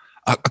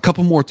a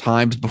couple more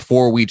times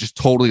before we just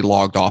totally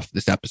logged off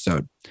this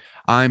episode.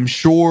 I'm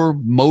sure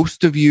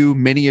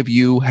many of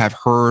you have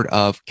heard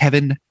of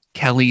Kevin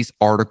Kelly's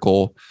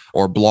article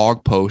or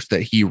blog post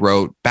that he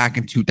wrote back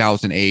in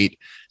 2008.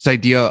 This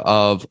idea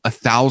of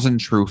 1,000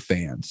 true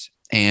fans.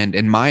 And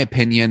in my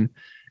opinion,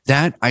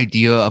 that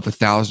idea of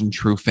 1,000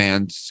 true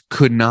fans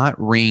could not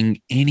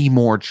ring any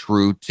more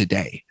true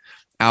today.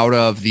 Out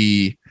of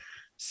the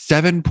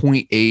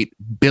 7.8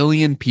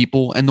 billion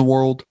people in the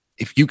world,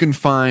 if you can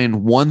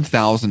find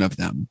 1,000 of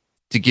them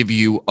to give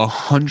you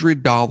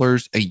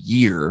 $100 a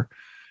year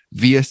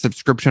via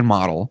subscription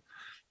model,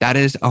 that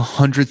is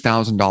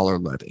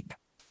 $100,000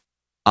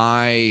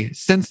 living.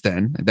 Since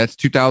then, that's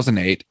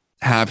 2008,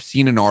 have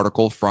seen an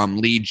article from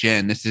Li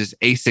Jin. This is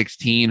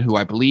A16, who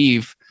I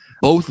believe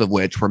both of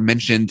which were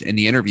mentioned in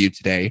the interview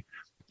today,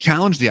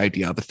 challenged the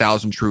idea of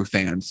 1,000 true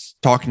fans,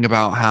 talking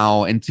about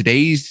how in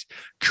today's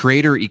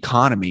creator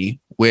economy,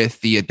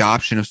 with the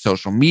adoption of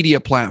social media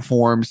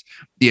platforms,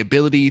 the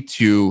ability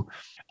to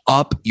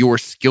up your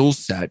skill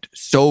set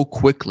so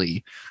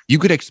quickly, you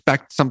could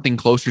expect something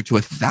closer to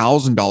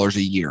 $1,000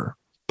 a year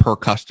per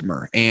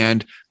customer.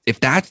 And if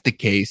that's the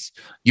case,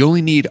 you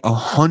only need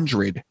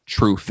 100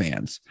 true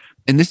fans.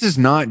 And this is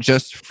not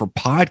just for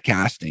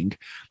podcasting.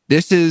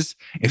 This is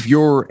if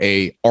you're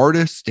a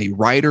artist, a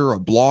writer, a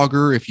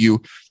blogger, if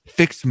you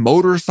fix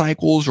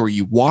motorcycles or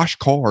you wash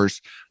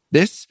cars,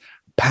 this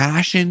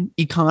passion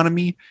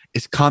economy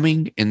is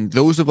coming. And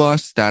those of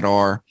us that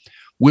are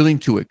willing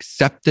to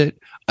accept it,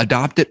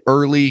 adopt it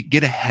early,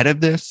 get ahead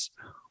of this,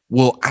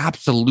 will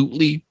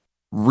absolutely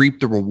reap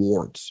the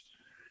rewards.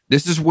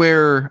 This is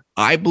where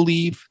I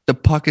believe the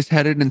puck is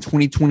headed in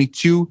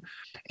 2022.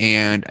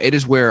 And it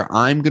is where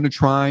I'm going to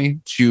try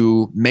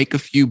to make a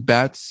few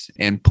bets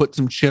and put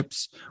some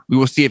chips. We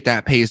will see if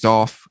that pays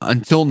off.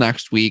 Until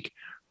next week,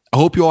 I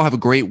hope you all have a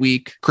great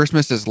week.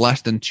 Christmas is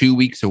less than 2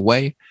 weeks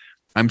away.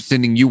 I'm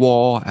sending you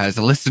all, as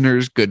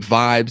listeners, good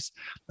vibes.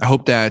 I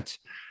hope that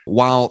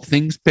while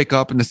things pick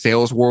up in the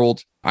sales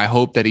world, I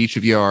hope that each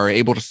of you are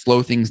able to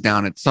slow things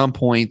down at some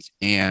point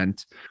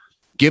and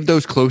give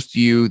those close to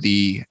you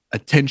the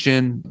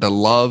attention, the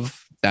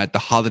love that the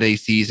holiday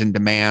season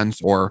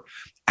demands or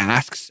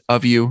asks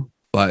of you.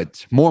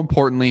 But more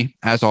importantly,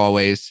 as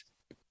always,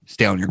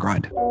 stay on your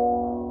grind.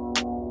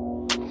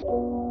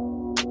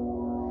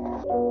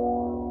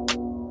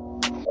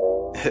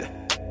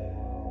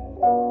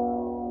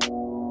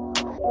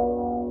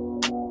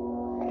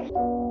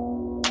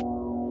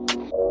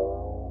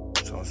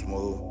 So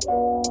smooth, you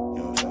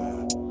know what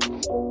I'm saying?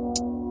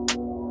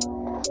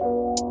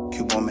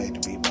 Q1 made the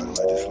beat, by the way,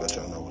 just to let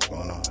y'all know what's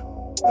going on.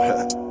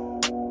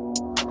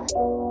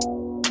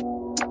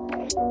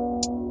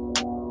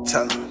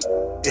 Tell them,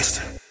 it's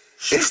the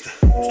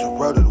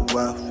road to the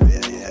wealth,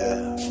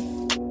 yeah.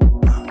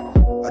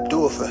 I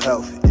do it for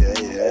health, yeah.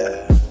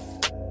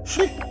 It's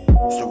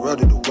the road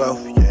to the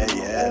wealth,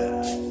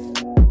 yeah.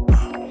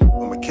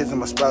 For my kids and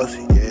my spouse,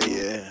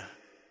 yeah.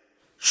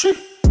 It's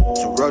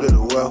the road to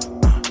the wealth,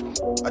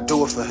 I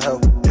do it for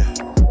health, yeah.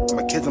 For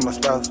my kids and my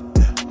spouse,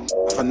 yeah.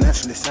 I'm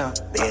financially sound,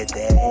 yeah. It's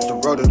the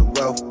road to the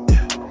wealth,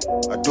 yeah.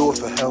 I do it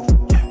for health,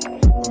 yeah.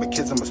 For my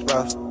kids and my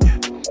spouse, yeah.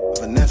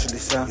 Financially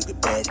sound, you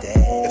bad dad.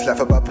 If life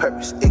about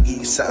purpose, it give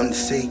you something to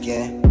seek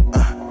in.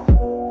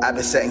 I've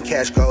been setting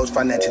cash goals,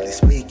 financially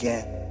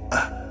speaking.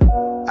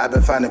 I've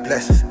been finding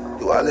blessings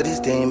through all of these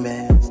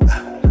demons.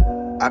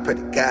 I pray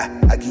to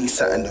God, I give you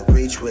something to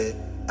reach with.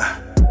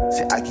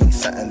 Say I give you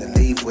something to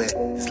leave with.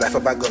 This life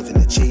about goals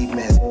and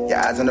achievements. Your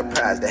eyes on the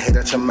prize, the hate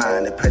out your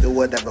mind, and pray to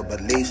whatever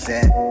beliefs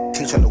in.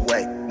 Teach on the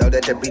way, know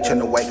that the beach on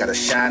the way gotta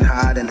shine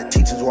hard, and the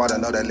teacher's water,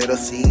 know that little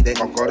seed, they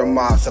gon' grow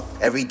tomorrow. So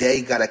every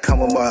day gotta come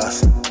with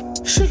us.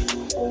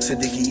 So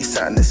they give you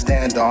something to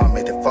stand on,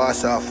 make the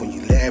false off when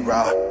you land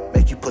raw,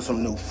 make you put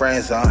some new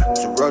friends on.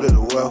 It's the road to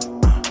the wealth,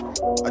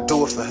 I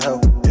do it for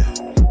health, yeah.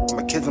 For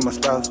my kids and my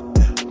spouse,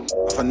 yeah.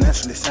 I'm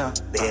financially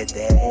sound, it's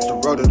the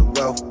road to the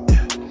wealth,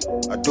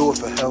 yeah. I do it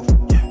for health,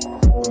 yeah.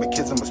 For my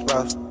kids and my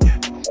spouse, yeah.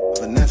 I'm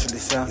financially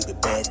sound, you the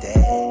bad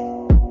dad.